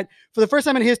remember, is that for the first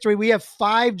time in history, we have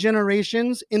 5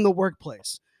 generations in the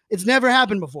workplace. It's never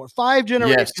happened before. 5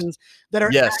 generations that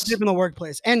are active in the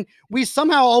workplace. And we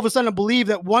somehow all of a sudden believe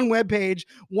that one web page,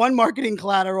 one marketing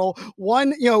collateral,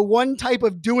 one type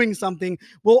of doing something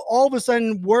will all of a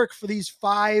sudden work for these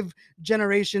 5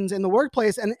 generations in the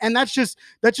workplace. And that's just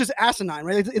asinine,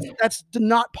 right? That's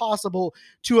not possible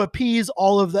to appease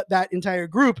all of that entire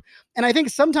group. And I think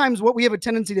sometimes what we have a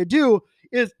tendency to do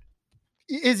is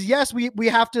yes, we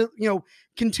have to,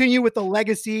 continue with the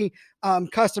legacy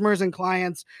customers and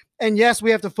clients. And yes,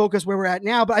 we have to focus where we're at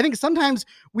now. But I think sometimes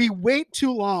we wait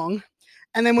too long.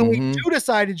 And then when we do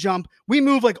decide to jump, we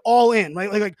move like all in, right?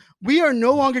 Like we are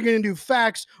no longer going to do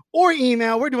fax or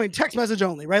email. We're doing text message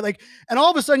only, right? And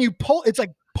all of a sudden it's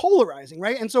like polarizing,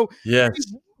 right? And so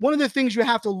one of the things you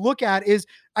have to look at is,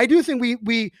 I do think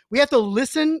we have to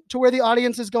listen to where the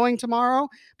audience is going tomorrow,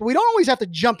 but we don't always have to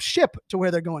jump ship to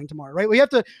where they're going tomorrow, right? We have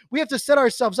to set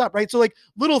ourselves up, right? So like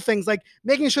little things like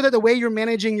making sure that the way you're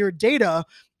managing your data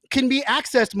can be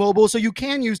accessed mobile, so you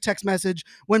can use text message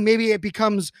when maybe it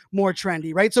becomes more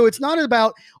trendy, right? So it's not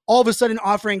about all of a sudden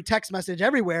offering text message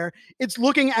everywhere. It's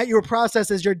looking at your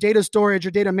processes, your data storage,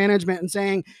 your data management, and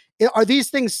saying, are these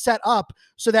things set up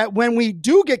so that when we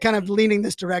do get kind of leaning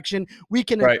this direction, we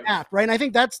can adapt, right? And I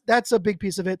think that's a big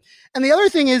piece of it. And the other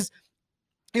thing is,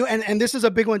 and this is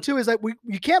a big one too, is that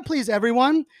you can't please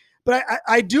everyone, but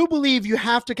I do believe you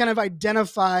have to kind of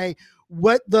identify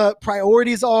what the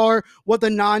priorities are, what the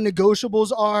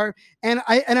non-negotiables are. And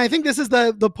I think this is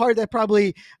the part that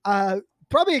probably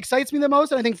excites me the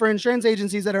most. And I think for insurance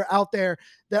agencies that are out there,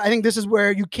 that I think this is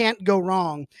where you can't go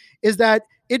wrong, is that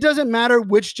it doesn't matter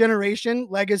which generation,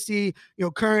 legacy,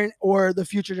 current or the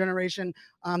future generation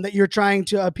that you're trying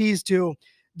to appease to.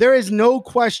 There is no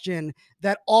question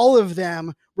that all of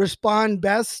them respond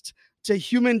best to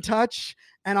human touch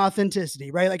and authenticity,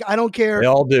 right? Like, I don't care. They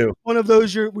all do. One of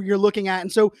those you're looking at.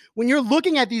 And so when you're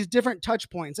looking at these different touch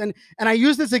points, and I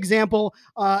use this example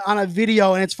on a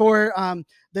video, and it's for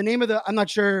the name of I'm not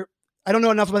sure, I don't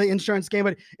know enough about the insurance game,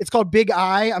 but it's called Big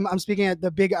I. I'm speaking at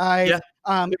the Big I.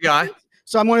 Yeah, Big I.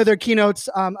 So I'm one of their keynotes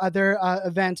at their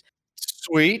event.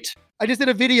 Sweet. I just did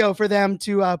a video for them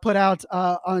to put out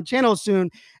on the channel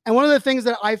soon. And one of the things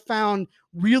that I found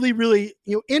really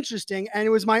interesting, and it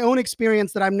was my own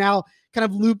experience that I'm now kind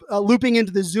of looping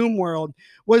into the Zoom world,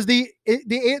 was the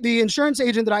insurance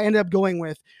agent that I ended up going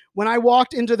with. When I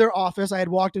walked into their office, and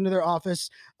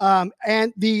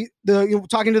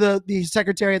talking to the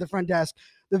secretary at the front desk,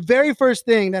 the very first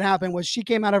thing that happened was she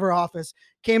came out of her office,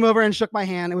 came over and shook my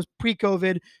hand. It was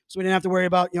pre-COVID, so we didn't have to worry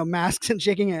about masks and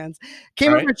shaking hands.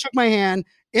 Came over and shook my hand,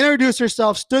 introduced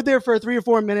herself, stood there for 3 or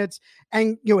 4 minutes,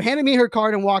 and handed me her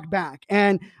card and walked back.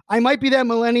 And I might be that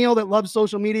millennial that loves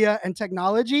social media and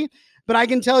technology, but I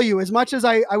can tell you, as much as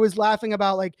I was laughing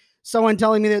about like someone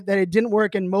telling me that it didn't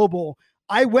work in mobile,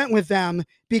 I went with them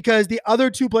because the other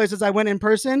 2 places I went in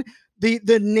person, the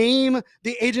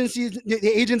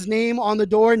agent's name on the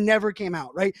door never came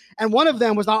out, right? And one of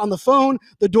them was not on the phone.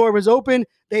 The door was open.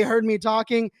 They heard me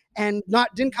talking and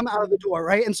didn't come out of the door,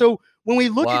 right? And so when we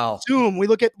look at Zoom, we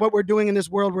look at what we're doing in this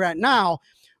world we're at now.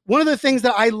 One of the things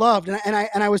that I loved, and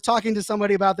I was talking to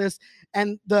somebody about this,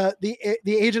 and the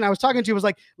agent I was talking to was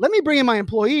like, let me bring in my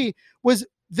employee, was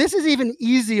this is even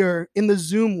easier in the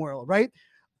Zoom world, right?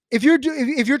 If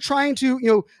you're trying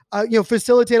to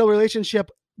facilitate a relationship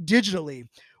digitally,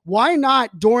 why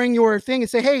not during your thing and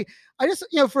say, hey, I just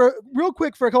for real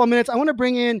quick for a couple of minutes, I want to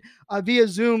bring in via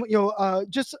Zoom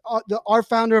our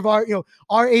founder of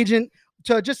our agent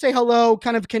to just say hello,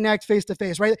 kind of connect face to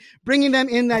face, right? Bringing them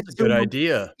in that. That's a good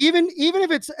idea. Even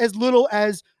if it's as little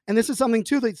as, and this is something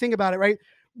too, that think about it, right?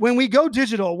 When we go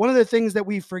digital, one of the things that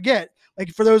we forget, like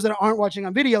for those that aren't watching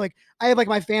on video, like I have like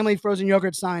my family frozen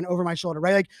yogurt sign over my shoulder,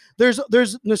 right? Like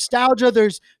there's nostalgia,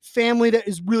 there's family that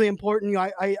is really important.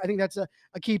 I think that's a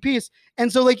key piece.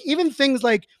 And so like even things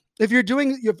like if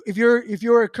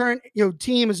your current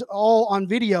team is all on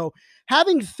video,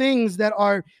 having things that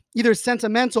are either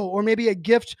sentimental or maybe a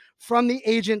gift from the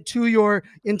agent to your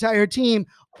entire team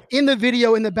in the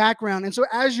video in the background. And so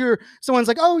as someone's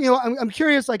like, oh, I'm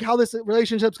curious like how this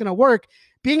relationship's going to work,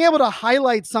 being able to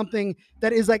highlight something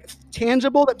that is like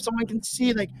tangible that someone can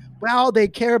see, like, wow, they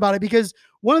care about it. Because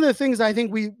one of the things I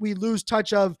think we lose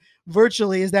touch of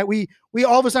virtually is that we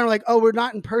all of a sudden are like, oh, we're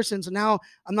not in person, so now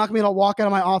I'm not gonna be able to walk out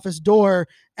of my office door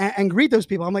and greet those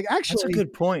people. I'm like, That's a actually,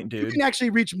 good point, dude. you can actually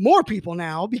reach more people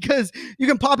now because you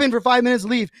can pop in for 5 minutes,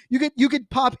 leave. You could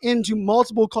pop into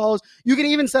multiple calls. You can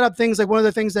even set up things like one of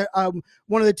the things that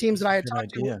one of the teams that I had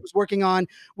talked to was working on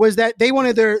was that they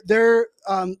wanted the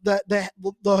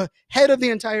head of the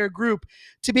entire group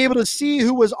to be able to see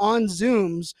who was on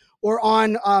Zooms or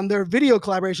on their video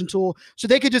collaboration tool, so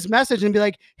they could just message and be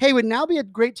like, hey, would now be a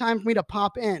great time for me to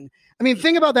pop in? I mean,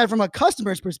 think about that from a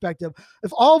customer's perspective.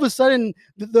 If all of a sudden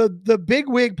the big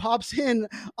wig pops in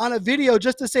on a video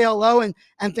just to say hello and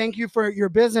thank you for your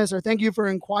business or thank you for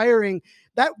inquiring,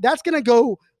 that's going to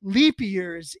go leap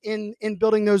years in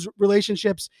building those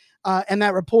relationships and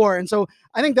that rapport. And so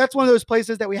I think that's one of those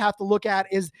places that we have to look at.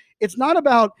 Is it's not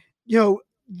about,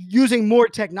 using more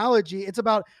technology. It's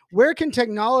about where can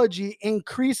technology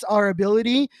increase our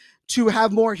ability to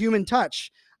have more human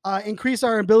touch, increase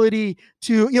our ability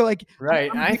to, right.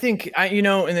 I think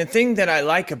and the thing that I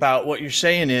like about what you're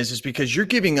saying is because you're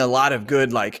giving a lot of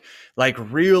good, like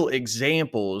real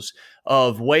examples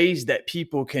of ways that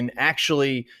people can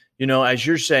actually, as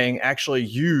you're saying, actually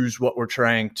use what we're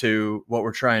trying to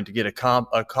get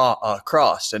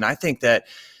across. And I think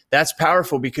that's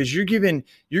powerful because you're giving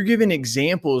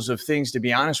examples of things, to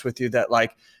be honest with you, that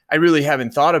like I really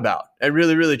haven't thought about. I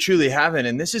really, really, truly haven't.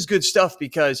 And this is good stuff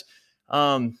because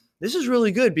this is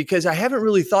really good because I haven't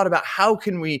really thought about how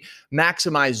can we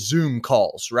maximize Zoom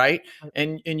calls, right?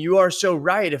 And you are so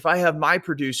right. If I have my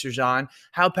producers on,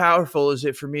 how powerful is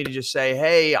it for me to just say,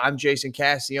 hey, I'm Jason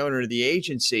Cass, the owner of the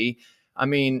agency? I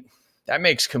mean, that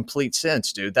makes complete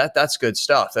sense, dude. That's good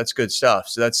stuff. That's good stuff.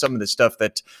 So that's some of the stuff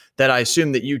that I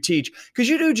assume that you teach, because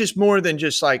you do just more than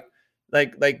just like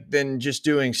than just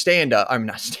doing stand-up. I'm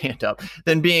not stand-up,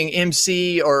 than being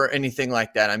MC or anything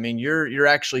like that. I mean, you're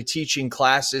actually teaching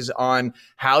classes on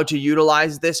how to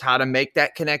utilize this, how to make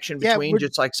that connection between,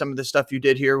 just like some of the stuff you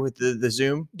did here with the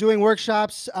Zoom. Doing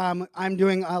workshops. I'm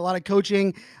doing a lot of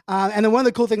coaching. And then one of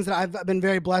the cool things that I've been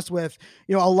very blessed with,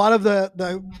 a lot of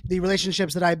the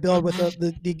relationships that I build with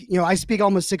I speak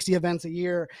almost 60 events a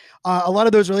year. A lot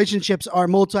of those relationships are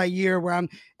multi-year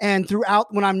and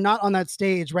throughout when I'm not on that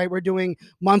stage, right, we're doing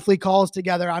monthly calls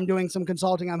together. I'm doing some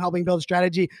consulting. I'm helping build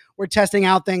strategy. We're testing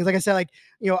out things. Like I said,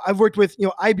 I've worked with,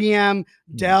 IBM,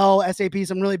 Dell, SAP,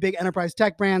 some really big enterprise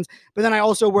tech brands. But then I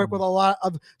also work with a lot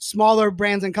of smaller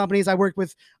brands and companies. I worked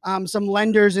with some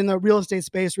lenders in the real estate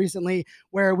space recently,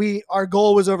 where our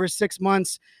goal was over 6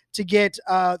 months to get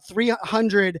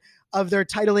 300 of their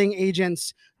titling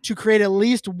agents to create at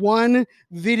least one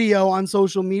video on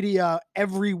social media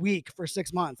every week for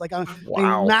 6 months, like a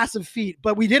massive feat,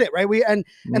 but we did it, right? And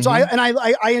so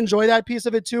I enjoy that piece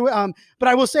of it too. But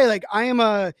I will say, like,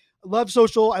 I love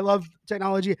social. I love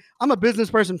technology. I'm a business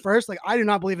person first. Like, I do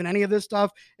not believe in any of this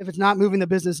stuff if it's not moving the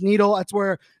business needle. That's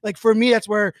where, like, for me, that's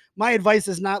where my advice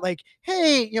is not like,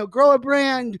 hey, grow a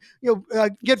brand,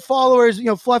 get followers,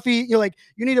 fluffy, like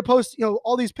you need to post,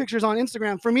 all these pictures on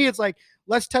Instagram. For me, it's like,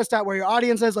 let's test out where your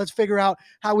audience is. Let's figure out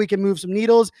how we can move some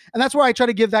needles. And that's where I try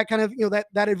to give that kind of,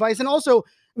 that advice. And also,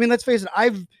 I mean, let's face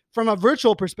it, from a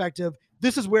virtual perspective,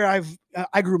 this is where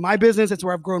I grew my business. It's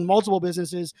where I've grown multiple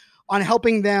businesses on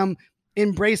helping them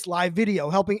embrace live video,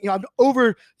 helping, I've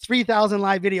over 3,000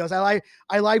 live videos.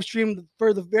 I live streamed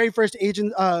for the very first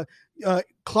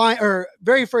client or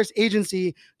very first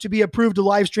agency to be approved to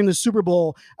live stream the Super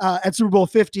Bowl at Super Bowl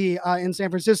 50 in San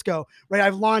Francisco, right?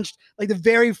 I've launched like the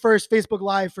very first Facebook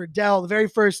Live for Dell, the very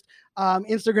first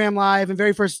Instagram Live, and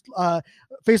very first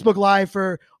Facebook Live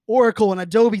for Oracle and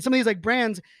Adobe, some of these like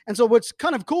brands. And so what's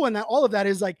kind of cool in that, all of that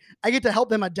is like, I get to help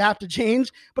them adapt to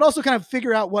change, but also kind of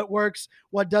figure out what works,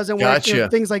 what doesn't work,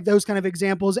 things like those kind of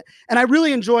examples. And I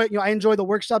really enjoy, I enjoy the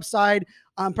workshop side,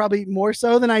 probably more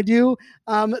so than I do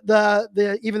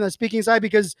even the speaking side,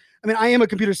 because I mean, I am a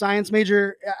computer science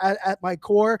major at my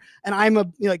core. And I'm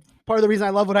part of the reason I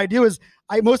love what I do is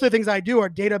most of the things I do are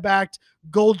data backed,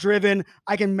 goal driven.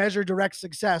 I can measure direct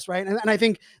success. Right. And I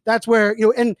think that's where,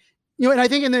 and I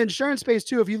think in the insurance space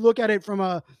too, if you look at it from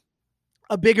a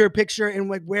bigger picture and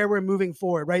like where we're moving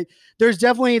forward, right? There's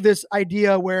definitely this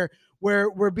idea where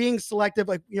we're being selective,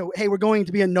 like, hey, we're going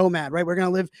to be a nomad, right? We're going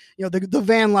to live, the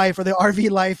van life or the RV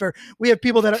life, or we have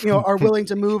people that, are willing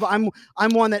to move. I'm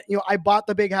one that, I bought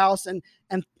the big house and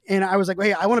I was like,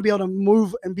 hey, I want to be able to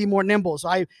move and be more nimble. So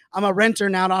I'm a renter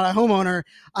now, not a homeowner,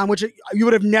 which you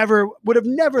would have never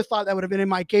thought that would have been in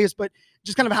my case, but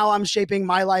just kind of how I'm shaping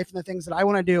my life and the things that I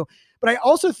want to do. But I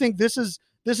also think this is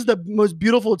this is the most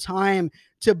beautiful time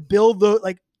to build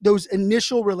those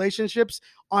initial relationships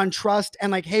on trust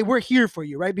and like, hey, we're here for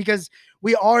you, right? Because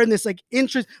we are in this like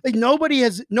interest, like nobody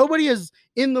has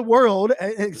in the world,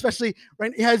 especially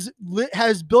right,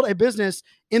 has built a business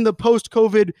in the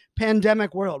post-COVID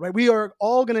pandemic world, right? We are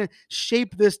all going to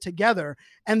shape this together.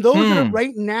 And those that are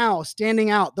right now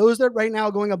standing out, those that are right now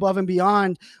going above and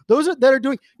beyond, those that are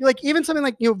doing like even something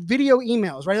like, video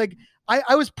emails, right? Like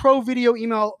I was pro video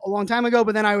email a long time ago,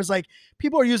 but then I was like,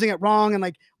 people are using it wrong. And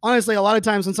like, honestly, a lot of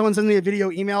times when someone sends me a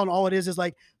video email and all it is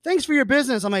like, thanks for your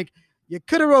business, I'm like, you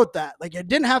could have wrote that. Like, you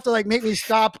didn't have to like make me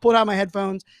stop, pull out my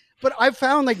headphones. But I've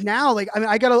found like now, like, I mean,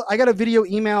 I got a video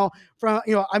email from,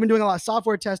 I've been doing a lot of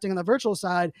software testing on the virtual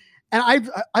side, and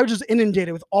I was just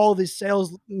inundated with all these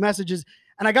sales messages.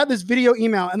 And I got this video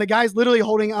email, and the guy's literally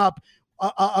holding up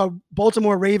a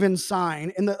Baltimore Ravens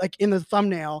sign in the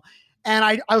thumbnail. And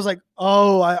I was like,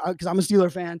 because I'm a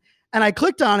Steeler fan. And I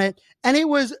clicked on it, and it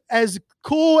was as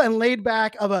cool and laid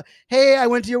back of a, hey, I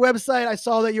went to your website. I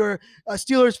saw that you're a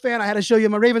Steelers fan. I had to show you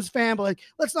I'm a Ravens fan, but like,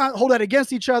 let's not hold that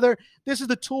against each other. This is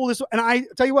the tool. And I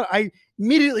tell you what, I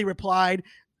immediately replied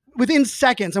within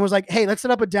seconds and was like, hey, let's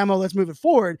set up a demo. Let's move it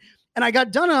forward. And I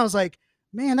got done, and I was like,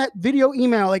 man, that video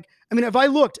email, like, I mean, if I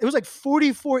looked, it was like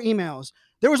 44 emails.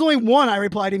 There was only one I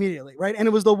replied immediately, right? And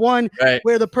it was the one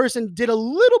where the person did a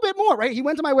little bit more, right? He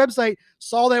went to my website,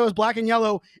 saw that it was black and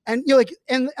yellow, and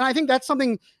and I think that's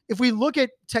something. If we look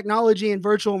at technology and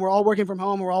virtual, and we're all working from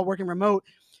home, we're all working remote.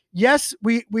 Yes,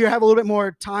 we have a little bit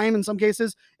more time in some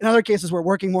cases. In other cases, we're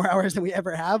working more hours than we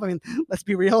ever have. I mean, let's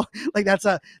be real. Like that's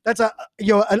an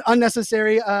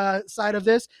unnecessary side of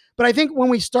this. But I think when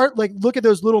we start look at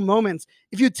those little moments,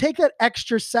 if you take that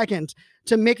extra second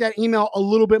to make that email a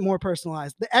little bit more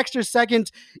personalized, the extra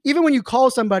second, even when you call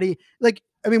somebody,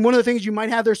 one of the things you might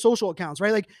have their social accounts,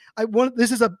 right? This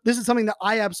is something that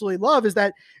I absolutely love is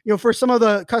that, for some of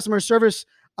the customer service,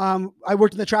 I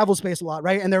worked in the travel space a lot,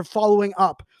 right? And they're following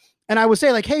up. And I would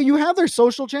say hey, you have their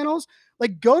social channels,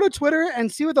 go to Twitter and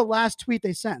see what the last tweet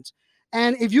they sent.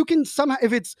 And if you can somehow,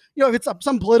 if it's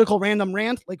some political random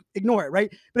rant, ignore it, right?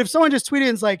 But if someone just tweeted and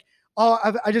it's like, oh,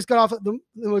 I just got off the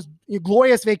most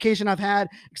glorious vacation I've had,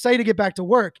 excited to get back to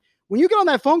work. When you get on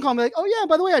that phone call, be like, oh yeah,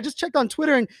 by the way, I just checked on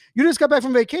Twitter and you just got back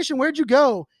from vacation. Where'd you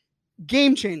go?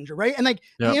 Game changer, right? And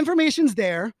the information's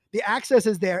there, the access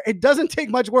is there. It doesn't take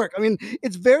much work. I mean,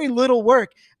 it's very little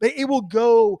work, but it will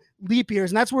go leap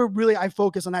years. And that's where really I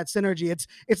focus on that synergy.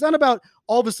 It's not about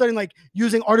all of a sudden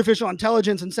using artificial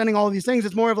intelligence and sending all of these things.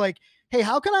 It's more of hey,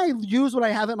 how can I use what I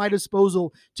have at my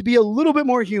disposal to be a little bit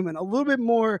more human, a little bit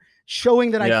more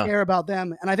showing that I care about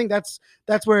them? And I think that's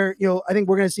where, I think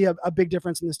we're going to see a big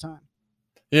difference in this time.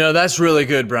 That's really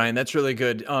good, Brian. That's really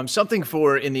good. Something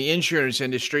for in the insurance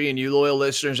industry, and you loyal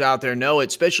listeners out there know it,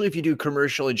 especially if you do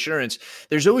commercial insurance,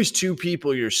 there's always two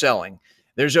people you're selling.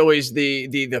 There's always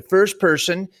the first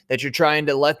person that you're trying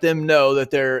to let them know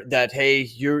that hey,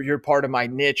 you're part of my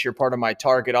niche, you're part of my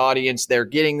target audience. They're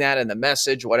getting that in the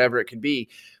message, whatever it could be.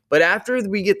 But after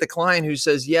we get the client who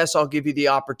says, yes, I'll give you the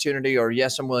opportunity, or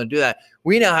yes, I'm willing to do that,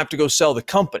 we now have to go sell the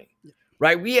company.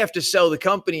 Right? We have to sell the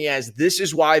company as this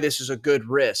is why this is a good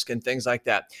risk and things like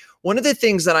that. One of the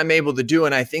things that I'm able to do,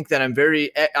 and I think that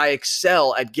I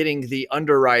excel at getting the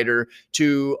underwriter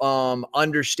to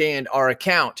understand our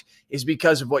account, is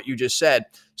because of what you just said.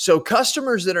 So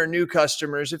customers that are new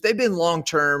customers, if they've been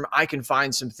long-term, I can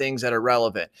find some things that are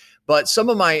relevant. But some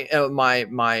of my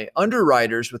my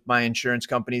underwriters with my insurance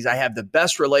companies, I have the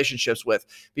best relationships with,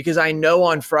 because I know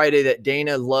on Friday that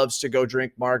Dana loves to go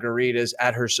drink margaritas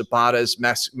at her Zapata's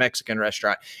Mexican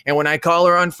restaurant. And when I call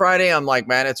her on Friday, I'm like,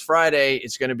 man, it's Friday.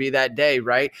 It's going to be that day,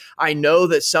 right? I know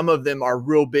that some of them are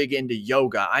real big into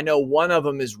yoga. I know one of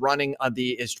them is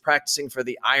practicing for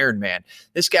the Ironman.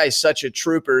 This guy's such a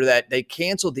trooper that they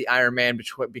canceled the Ironman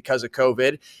because of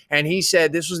COVID. And he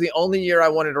said, this was the only year I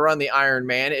wanted to run the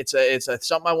Ironman. It's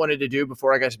something I wanted to do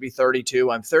before I got to be 32.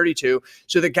 I'm 32.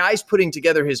 So the guy's putting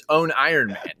together his own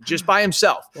Ironman just by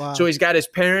himself. Wow. So he's got his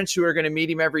parents who are going to meet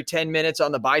him every 10 minutes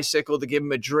on the bicycle to give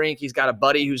him a drink. He's got a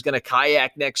buddy who's going to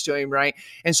kayak next to him, right?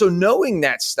 And so knowing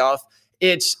that stuff,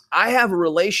 I have a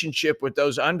relationship with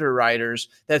those underwriters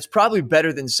that's probably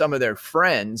better than some of their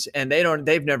friends, and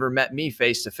they've never met me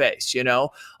face to face.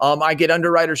 I get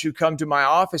underwriters who come to my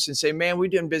office and say, man,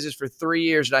 we've done business for 3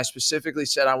 years, and I specifically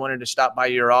said I wanted to stop by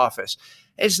your office.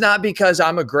 It's not because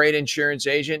I'm a great insurance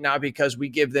agent, not because we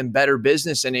give them better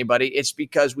business than anybody. It's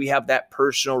because we have that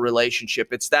personal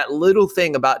relationship. It's that little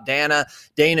thing about Dana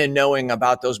knowing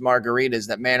about those margaritas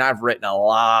that, man, I've written a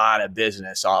lot of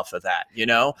business off of that, you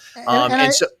know? And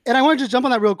I want to just jump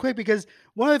on that real quick, because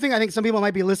one of the things I think some people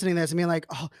might be listening to this and being like,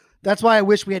 oh, that's why I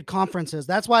wish we had conferences.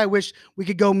 That's why I wish we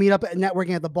could go meet up at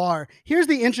networking at the bar. Here's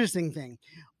the interesting thing.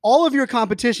 All of your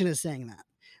competition is saying that.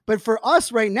 But for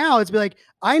us right now, it's be like,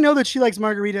 I know that she likes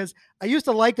margaritas. I used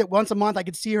to like that once a month I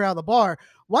could see her out of the bar.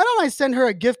 Why don't I send her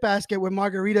a gift basket with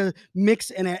margarita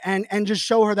mix in it and just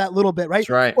show her that little bit, right? That's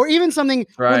right. Or even something,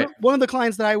 right. One of the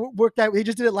clients that I worked at, they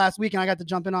just did it last week and I got to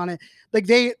jump in on it. Like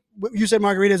you said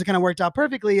margaritas, it kind of worked out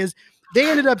perfectly, is they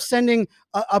ended up sending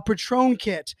a Patron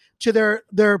kit to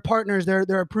their partners,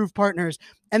 their approved partners.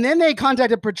 And then they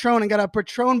contacted Patron and got a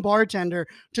Patron bartender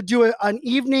to do an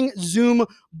evening Zoom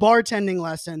bartending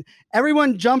lesson.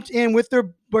 Everyone jumped in with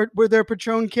their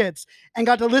Patron kits and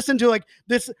got to listen to like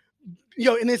this,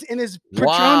 in this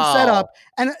Patron setup.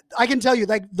 And I can tell you,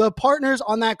 like, the partners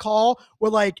on that call were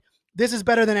like, this is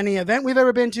better than any event we've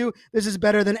ever been to. This is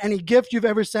better than any gift you've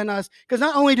ever sent us. Because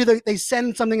not only do they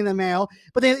send something in the mail,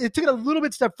 but they took it a little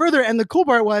bit step further. And the cool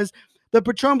part was the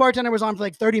Patron bartender was on for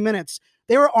like 30 minutes.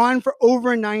 They were on for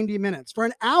over 90 minutes. For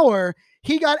an hour,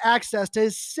 he got access to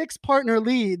his 6 partner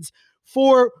leads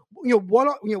for one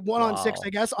on 6, I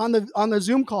guess, on the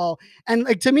Zoom call. And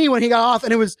like, to me, when he got off,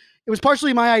 and it was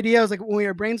partially my idea. I was like, when we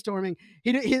were brainstorming,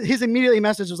 his immediately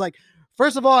message was like,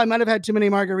 first of all, I might have had too many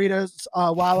margaritas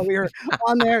while we were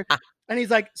on there. And he's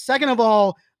like, second of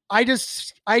all, I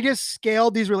just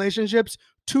scaled these relationships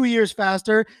 2 years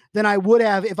faster than I would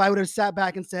have if I would have sat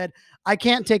back and said, I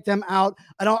can't take them out.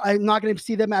 I'm not going to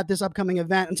see them at this upcoming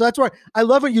event. And so that's where I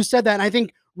love what you said that. And I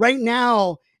think right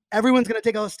now, everyone's going to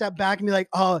take a step back and be like,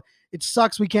 oh, it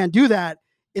sucks we can't do that.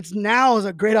 It's now is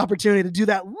a great opportunity to do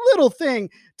that little thing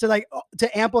to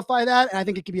amplify that. And I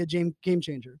think it could be a game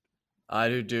changer. I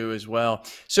do as well.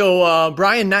 So,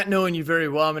 Brian, not knowing you very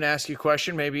well, I'm going to ask you a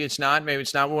question. Maybe it's not. We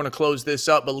want to close this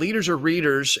up. But leaders are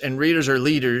readers and readers are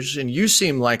leaders. And you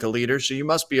seem like a leader, so you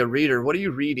must be a reader. What are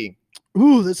you reading?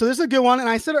 Ooh, so this is a good one. And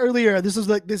I said earlier, this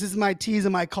is my tease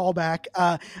and my callback.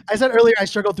 I said earlier, I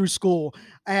struggled through school,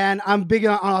 and I'm big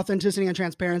on authenticity and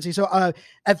transparency. So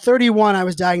at 31, I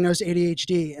was diagnosed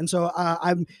ADHD. And so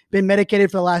I've been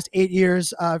medicated for the last 8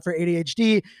 years for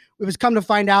ADHD. It was come to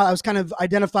find out I was kind of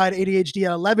identified ADHD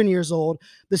at 11 years old.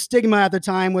 The stigma at the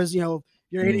time was, you're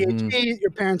ADHD, your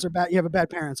parents are bad, you have a bad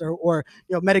parents, or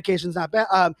medication's not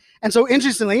bad. And so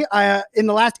interestingly, in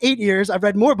the last 8 years, I've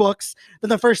read more books than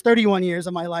the first 31 years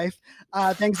of my life,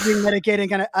 thanks to being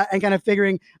medicated and kind of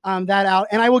figuring that out.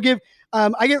 And I will give,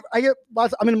 I get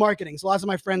lots. I'm in marketing, so lots of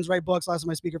my friends write books. Lots of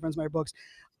my speaker friends write books.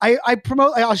 I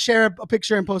promote. I'll share a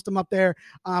picture and post them up there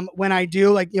when I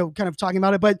do, kind of talking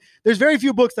about it. But there's very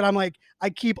few books that I'm like I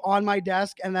keep on my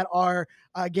desk and that are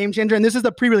game changer. And this is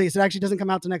the pre-release. It actually doesn't come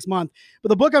out till next month. But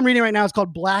the book I'm reading right now is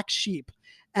called Black Sheep,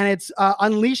 and it's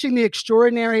Unleashing the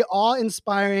Extraordinary,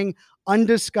 Awe-Inspiring,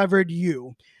 Undiscovered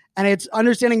You. And it's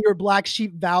understanding your black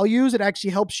sheep values. It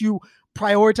actually helps you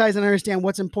prioritize and understand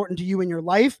what's important to you in your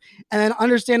life. And then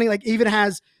understanding, even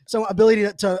has some ability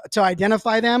to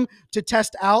identify them, to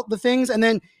test out the things, and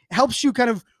then helps you kind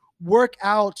of work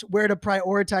out where to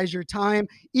prioritize your time.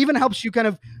 Even helps you kind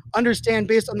of understand,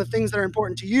 based on the things that are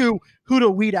important to you, who to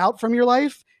weed out from your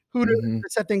life, who to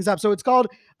set things up. So it's called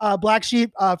Black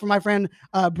Sheep from my friend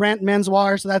Brant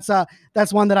Menswar. So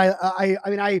that's one that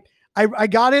I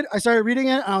got it. I started reading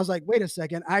it and I was like, wait a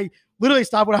second. I literally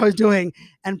stopped what I was doing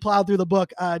and plowed through the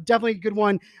book. Definitely a good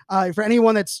one for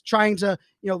anyone that's trying to,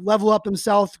 level up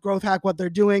themselves, growth hack what they're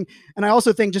doing. And I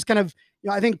also think just kind of,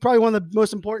 I think probably one of the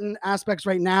most important aspects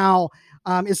right now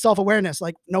is self-awareness,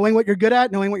 like knowing what you're good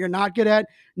at, knowing what you're not good at,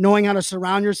 knowing how to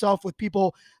surround yourself with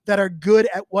people that are good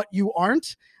at what you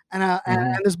aren't.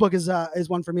 And this book is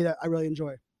one for me that I really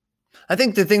enjoy. I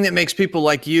think the thing that makes people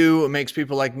like you, makes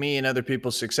people like me and other people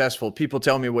successful, people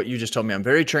tell me what you just told me. I'm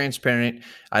very transparent.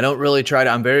 I don't really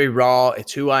I'm very raw.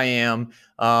 It's who I am.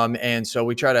 And so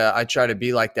I try to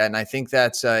be like that. And I think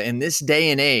that's in this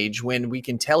day and age when we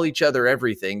can tell each other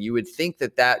everything, you would think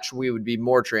that we would be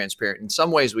more transparent. In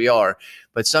some ways we are,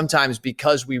 but sometimes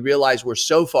because we realize we're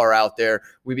so far out there,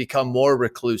 we become more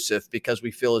reclusive because we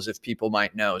feel as if people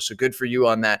might know. So good for you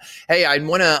on that. Hey, I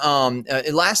want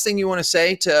to, last thing you want to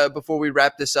say before we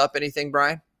wrap this up, anything,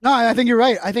 Brian? No, I think you're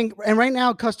right. I think, and right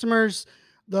now customers,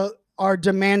 are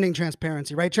demanding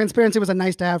transparency, right? Transparency was a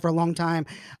nice to have for a long time.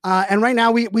 And right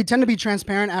now we tend to be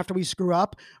transparent after we screw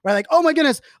up, right? Like, oh my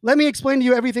goodness, let me explain to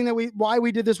you everything why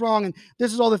we did this wrong. And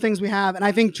this is all the things we have. And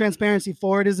I think transparency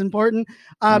forward is important.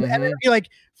 And then like,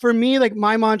 for me, like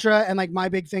my mantra and like my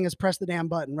big thing is press the damn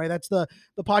button, right? That's the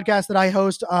podcast that I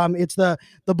host. It's the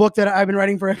book that I've been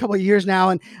writing for a couple of years now,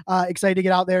 and excited to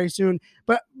get out very soon.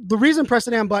 But the reason press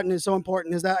the damn button is so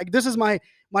important is that like, this is my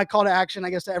call to action, I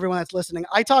guess, to everyone that's listening.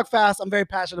 I talk fast. I'm very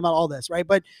passionate about all this, right?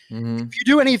 But if you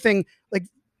do anything, like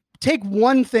take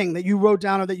one thing that you wrote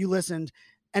down or that you listened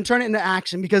and turn it into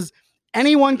action, because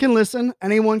anyone can listen,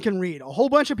 anyone can read. A whole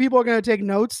bunch of people are going to take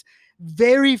notes.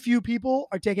 Very few people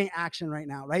are taking action right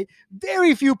now, right?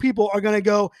 Very few people are going to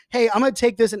go, hey, I'm going to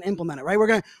take this and implement it, right? We're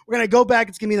going to go back.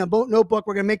 It's going to be in a notebook.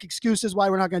 We're going to make excuses why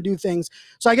we're not going to do things.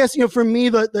 So I guess, for me,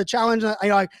 the challenge,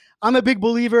 I'm a big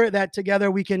believer that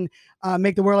together we can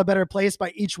make the world a better place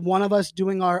by each one of us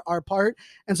doing our part.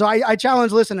 And so I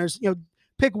challenge listeners,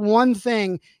 pick one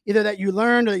thing either that you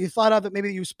learned or that you thought of that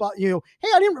maybe you spot, hey,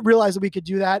 I didn't realize that we could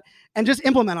do that, and just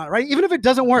implement on it, right? Even if it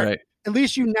doesn't work. Right. At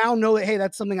least you now know that, hey,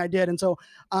 that's something I did. And so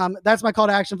that's my call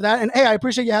to action for that. And hey, I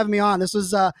appreciate you having me on. This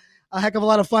was a heck of a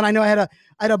lot of fun. I know I had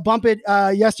to bump it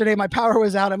yesterday. My power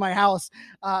was out at my house.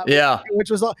 Which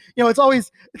was, it's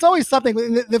always something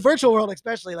in the virtual world,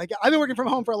 especially. Like I've been working from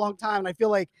home for a long time, and I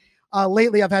feel like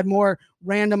lately I've had more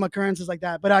random occurrences like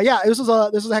that. But this was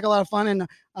a heck of a lot of fun,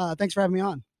 and thanks for having me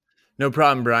on. No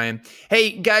problem, Brian. Hey,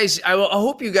 guys, I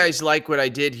hope you guys like what I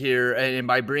did here and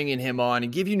by bringing him on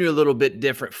and giving you a little bit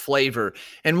different flavor.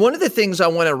 And one of the things I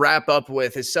want to wrap up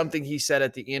with is something he said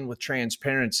at the end with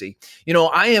transparency.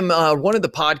 I am one of the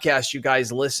podcasts you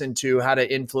guys listen to, How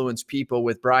to Influence People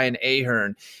with Brian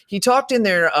Ahern. He talked in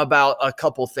there about a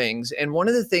couple things. And one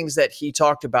of the things that he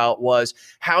talked about was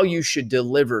how you should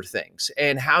deliver things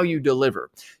and how you deliver.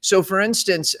 So, for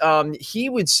instance, he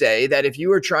would say that if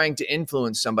you are trying to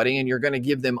influence somebody and you're going to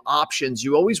give them options,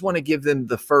 you always want to give them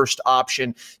the first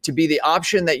option to be the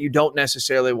option that you don't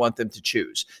necessarily want them to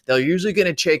choose. They're usually going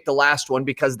to take the last one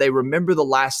because they remember the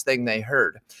last thing they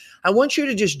heard. I want you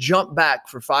to just jump back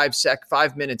for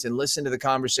 5 minutes and listen to the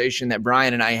conversation that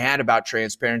Brian and I had about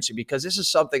transparency, because this is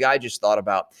something I just thought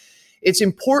about. It's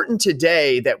important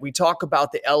today that we talk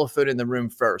about the elephant in the room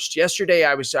first. Yesterday,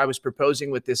 I was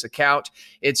proposing with this account.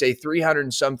 It's a $300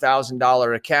 and some thousand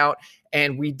account.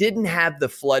 And we didn't have the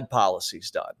flood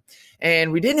policies done.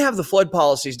 And we didn't have the flood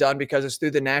policies done because it's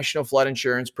through the National Flood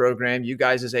Insurance Program. You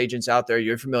guys as agents out there,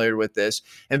 you're familiar with this,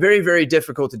 and very, very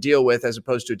difficult to deal with as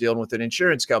opposed to dealing with an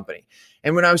insurance company.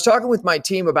 And when I was talking with my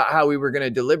team about how we were going to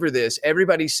deliver this,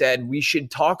 everybody said we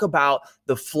should talk about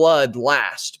the flood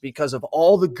last because of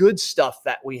all the good stuff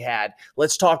that we had.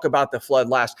 Let's talk about the flood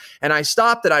last. And I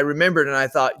stopped and I remembered and I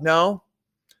thought, no,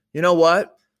 you know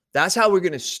what? That's how we're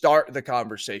going to start the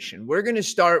conversation. We're going to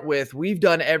start with, we've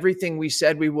done everything we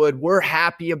said we would. We're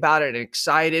happy about it and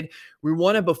excited. We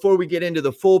want to, before we get into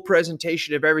the full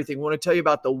presentation of everything, we want to tell you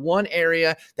about the one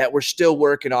area that we're still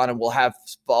working on and we'll have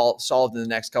solved in the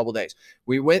next couple of days.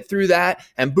 We went through that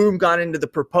and boom, got into the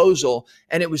proposal.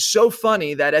 And it was so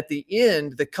funny that at the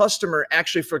end, the customer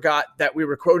actually forgot that we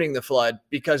were quoting the flood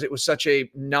because it was such a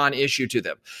non-issue to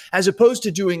them, as opposed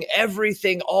to doing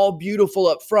everything all beautiful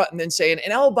up front and then saying,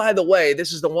 and oh, by the way,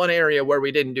 this is the one area where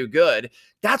we didn't do good.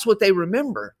 That's what they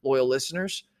remember, loyal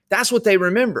listeners. That's what they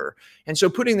remember. And so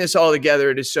putting this all together,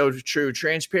 it is so true.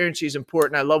 Transparency is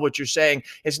important. I love what you're saying.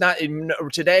 It's not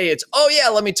today. It's, oh yeah,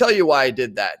 let me tell you why I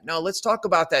did that. No, let's talk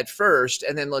about that first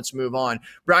and then let's move on.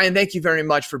 Brian, thank you very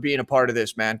much for being a part of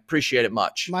this, man. Appreciate it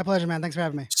much. My pleasure, man. Thanks for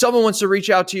having me. Someone wants to reach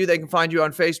out to you. They can find you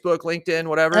on Facebook, LinkedIn,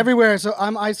 whatever. Everywhere. So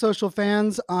I'm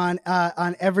iSocialFans on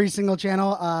every single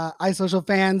channel,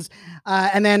 iSocialFans.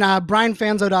 And then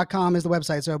brianfanzo.com is the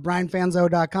website. So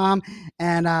brianfanzo.com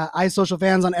and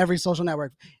iSocialFans on every social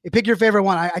network. You pick your favorite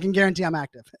one. I can guarantee I'm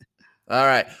active. All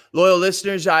right. Loyal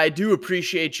listeners, I do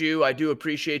appreciate you. I do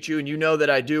appreciate you. And you know that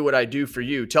I do what I do for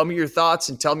you. Tell me your thoughts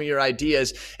and tell me your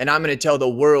ideas. And I'm going to tell the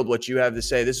world what you have to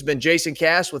say. This has been Jason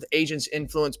Cass with Agents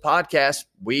Influence Podcast.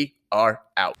 We are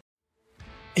out.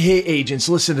 Hey, agents,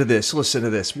 listen to this. Listen to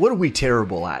this. What are we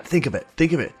terrible at? Think of it.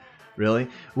 Think of it. Really?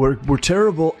 We're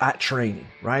terrible at training,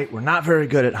 right? We're not very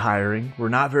good at hiring. We're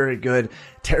not very good,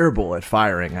 terrible at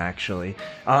firing, actually.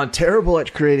 Terrible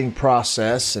at creating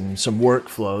process and some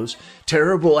workflows.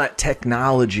 Terrible at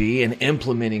technology and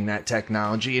implementing that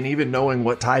technology and even knowing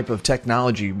what type of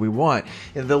technology we want.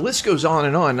 And the list goes on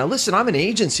and on. Now, listen, I'm an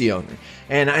agency owner,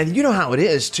 and you know how it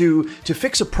is to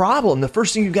fix a problem. The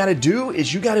first thing you got to do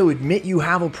is you got to admit you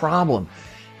have a problem.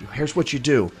 Here's what you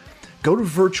do. Go to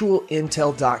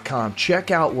virtualintel.com.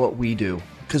 Check out what we do.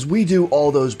 because we do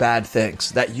all those bad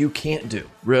things that you can't do,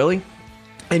 really.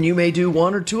 And you may do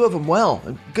one or two of them well.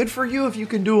 And good for you if you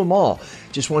can do them all.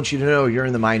 Just want you to know you're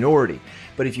in the minority.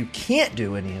 But if you can't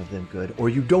do any of them good, or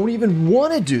you don't even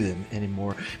want to do them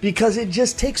anymore because it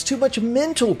just takes too much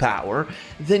mental power,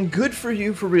 then good for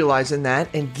you for realizing that,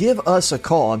 and give us a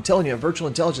call. I'm telling you, Virtual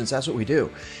Intelligence, that's what we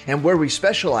do. And where we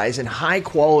specialize in high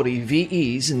quality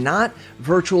VEs, not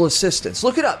virtual assistants.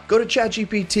 Look it up. Go to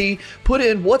ChatGPT, put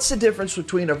in what's the difference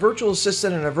between a virtual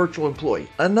assistant and a virtual employee.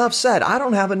 Enough said. I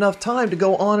don't have enough time to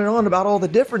go on and on about all the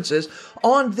differences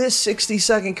on this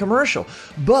 60-second commercial.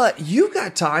 But you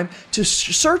got time to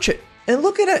search it and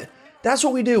look at it. That's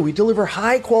what we do. We deliver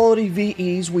high quality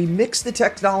VEs. We mix the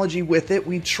technology with it.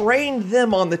 We train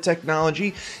them on the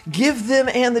technology, give them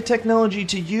and the technology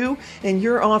to you, and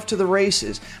you're off to the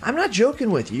races. I'm not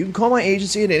joking with you. You can call my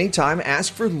agency at any time,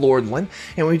 ask for Lordland,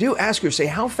 and when we do ask her, say,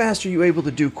 how fast are you able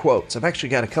to do quotes? I've actually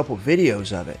got a couple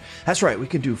videos of it. That's right. We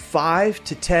can do 5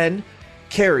 to 10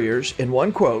 carriers in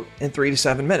one quote in 3 to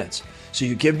 7 minutes. So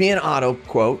you give me an auto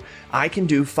quote, I can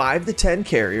do 5 to 10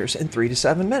 carriers in 3 to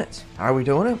 7 minutes. How are we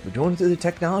doing it? We're doing it through the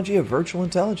technology of virtual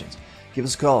intelligence. Give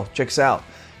us a call. Check us out.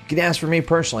 You can ask for me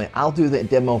personally. I'll do the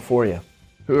demo for you.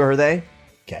 Who are they?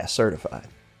 CAS certified.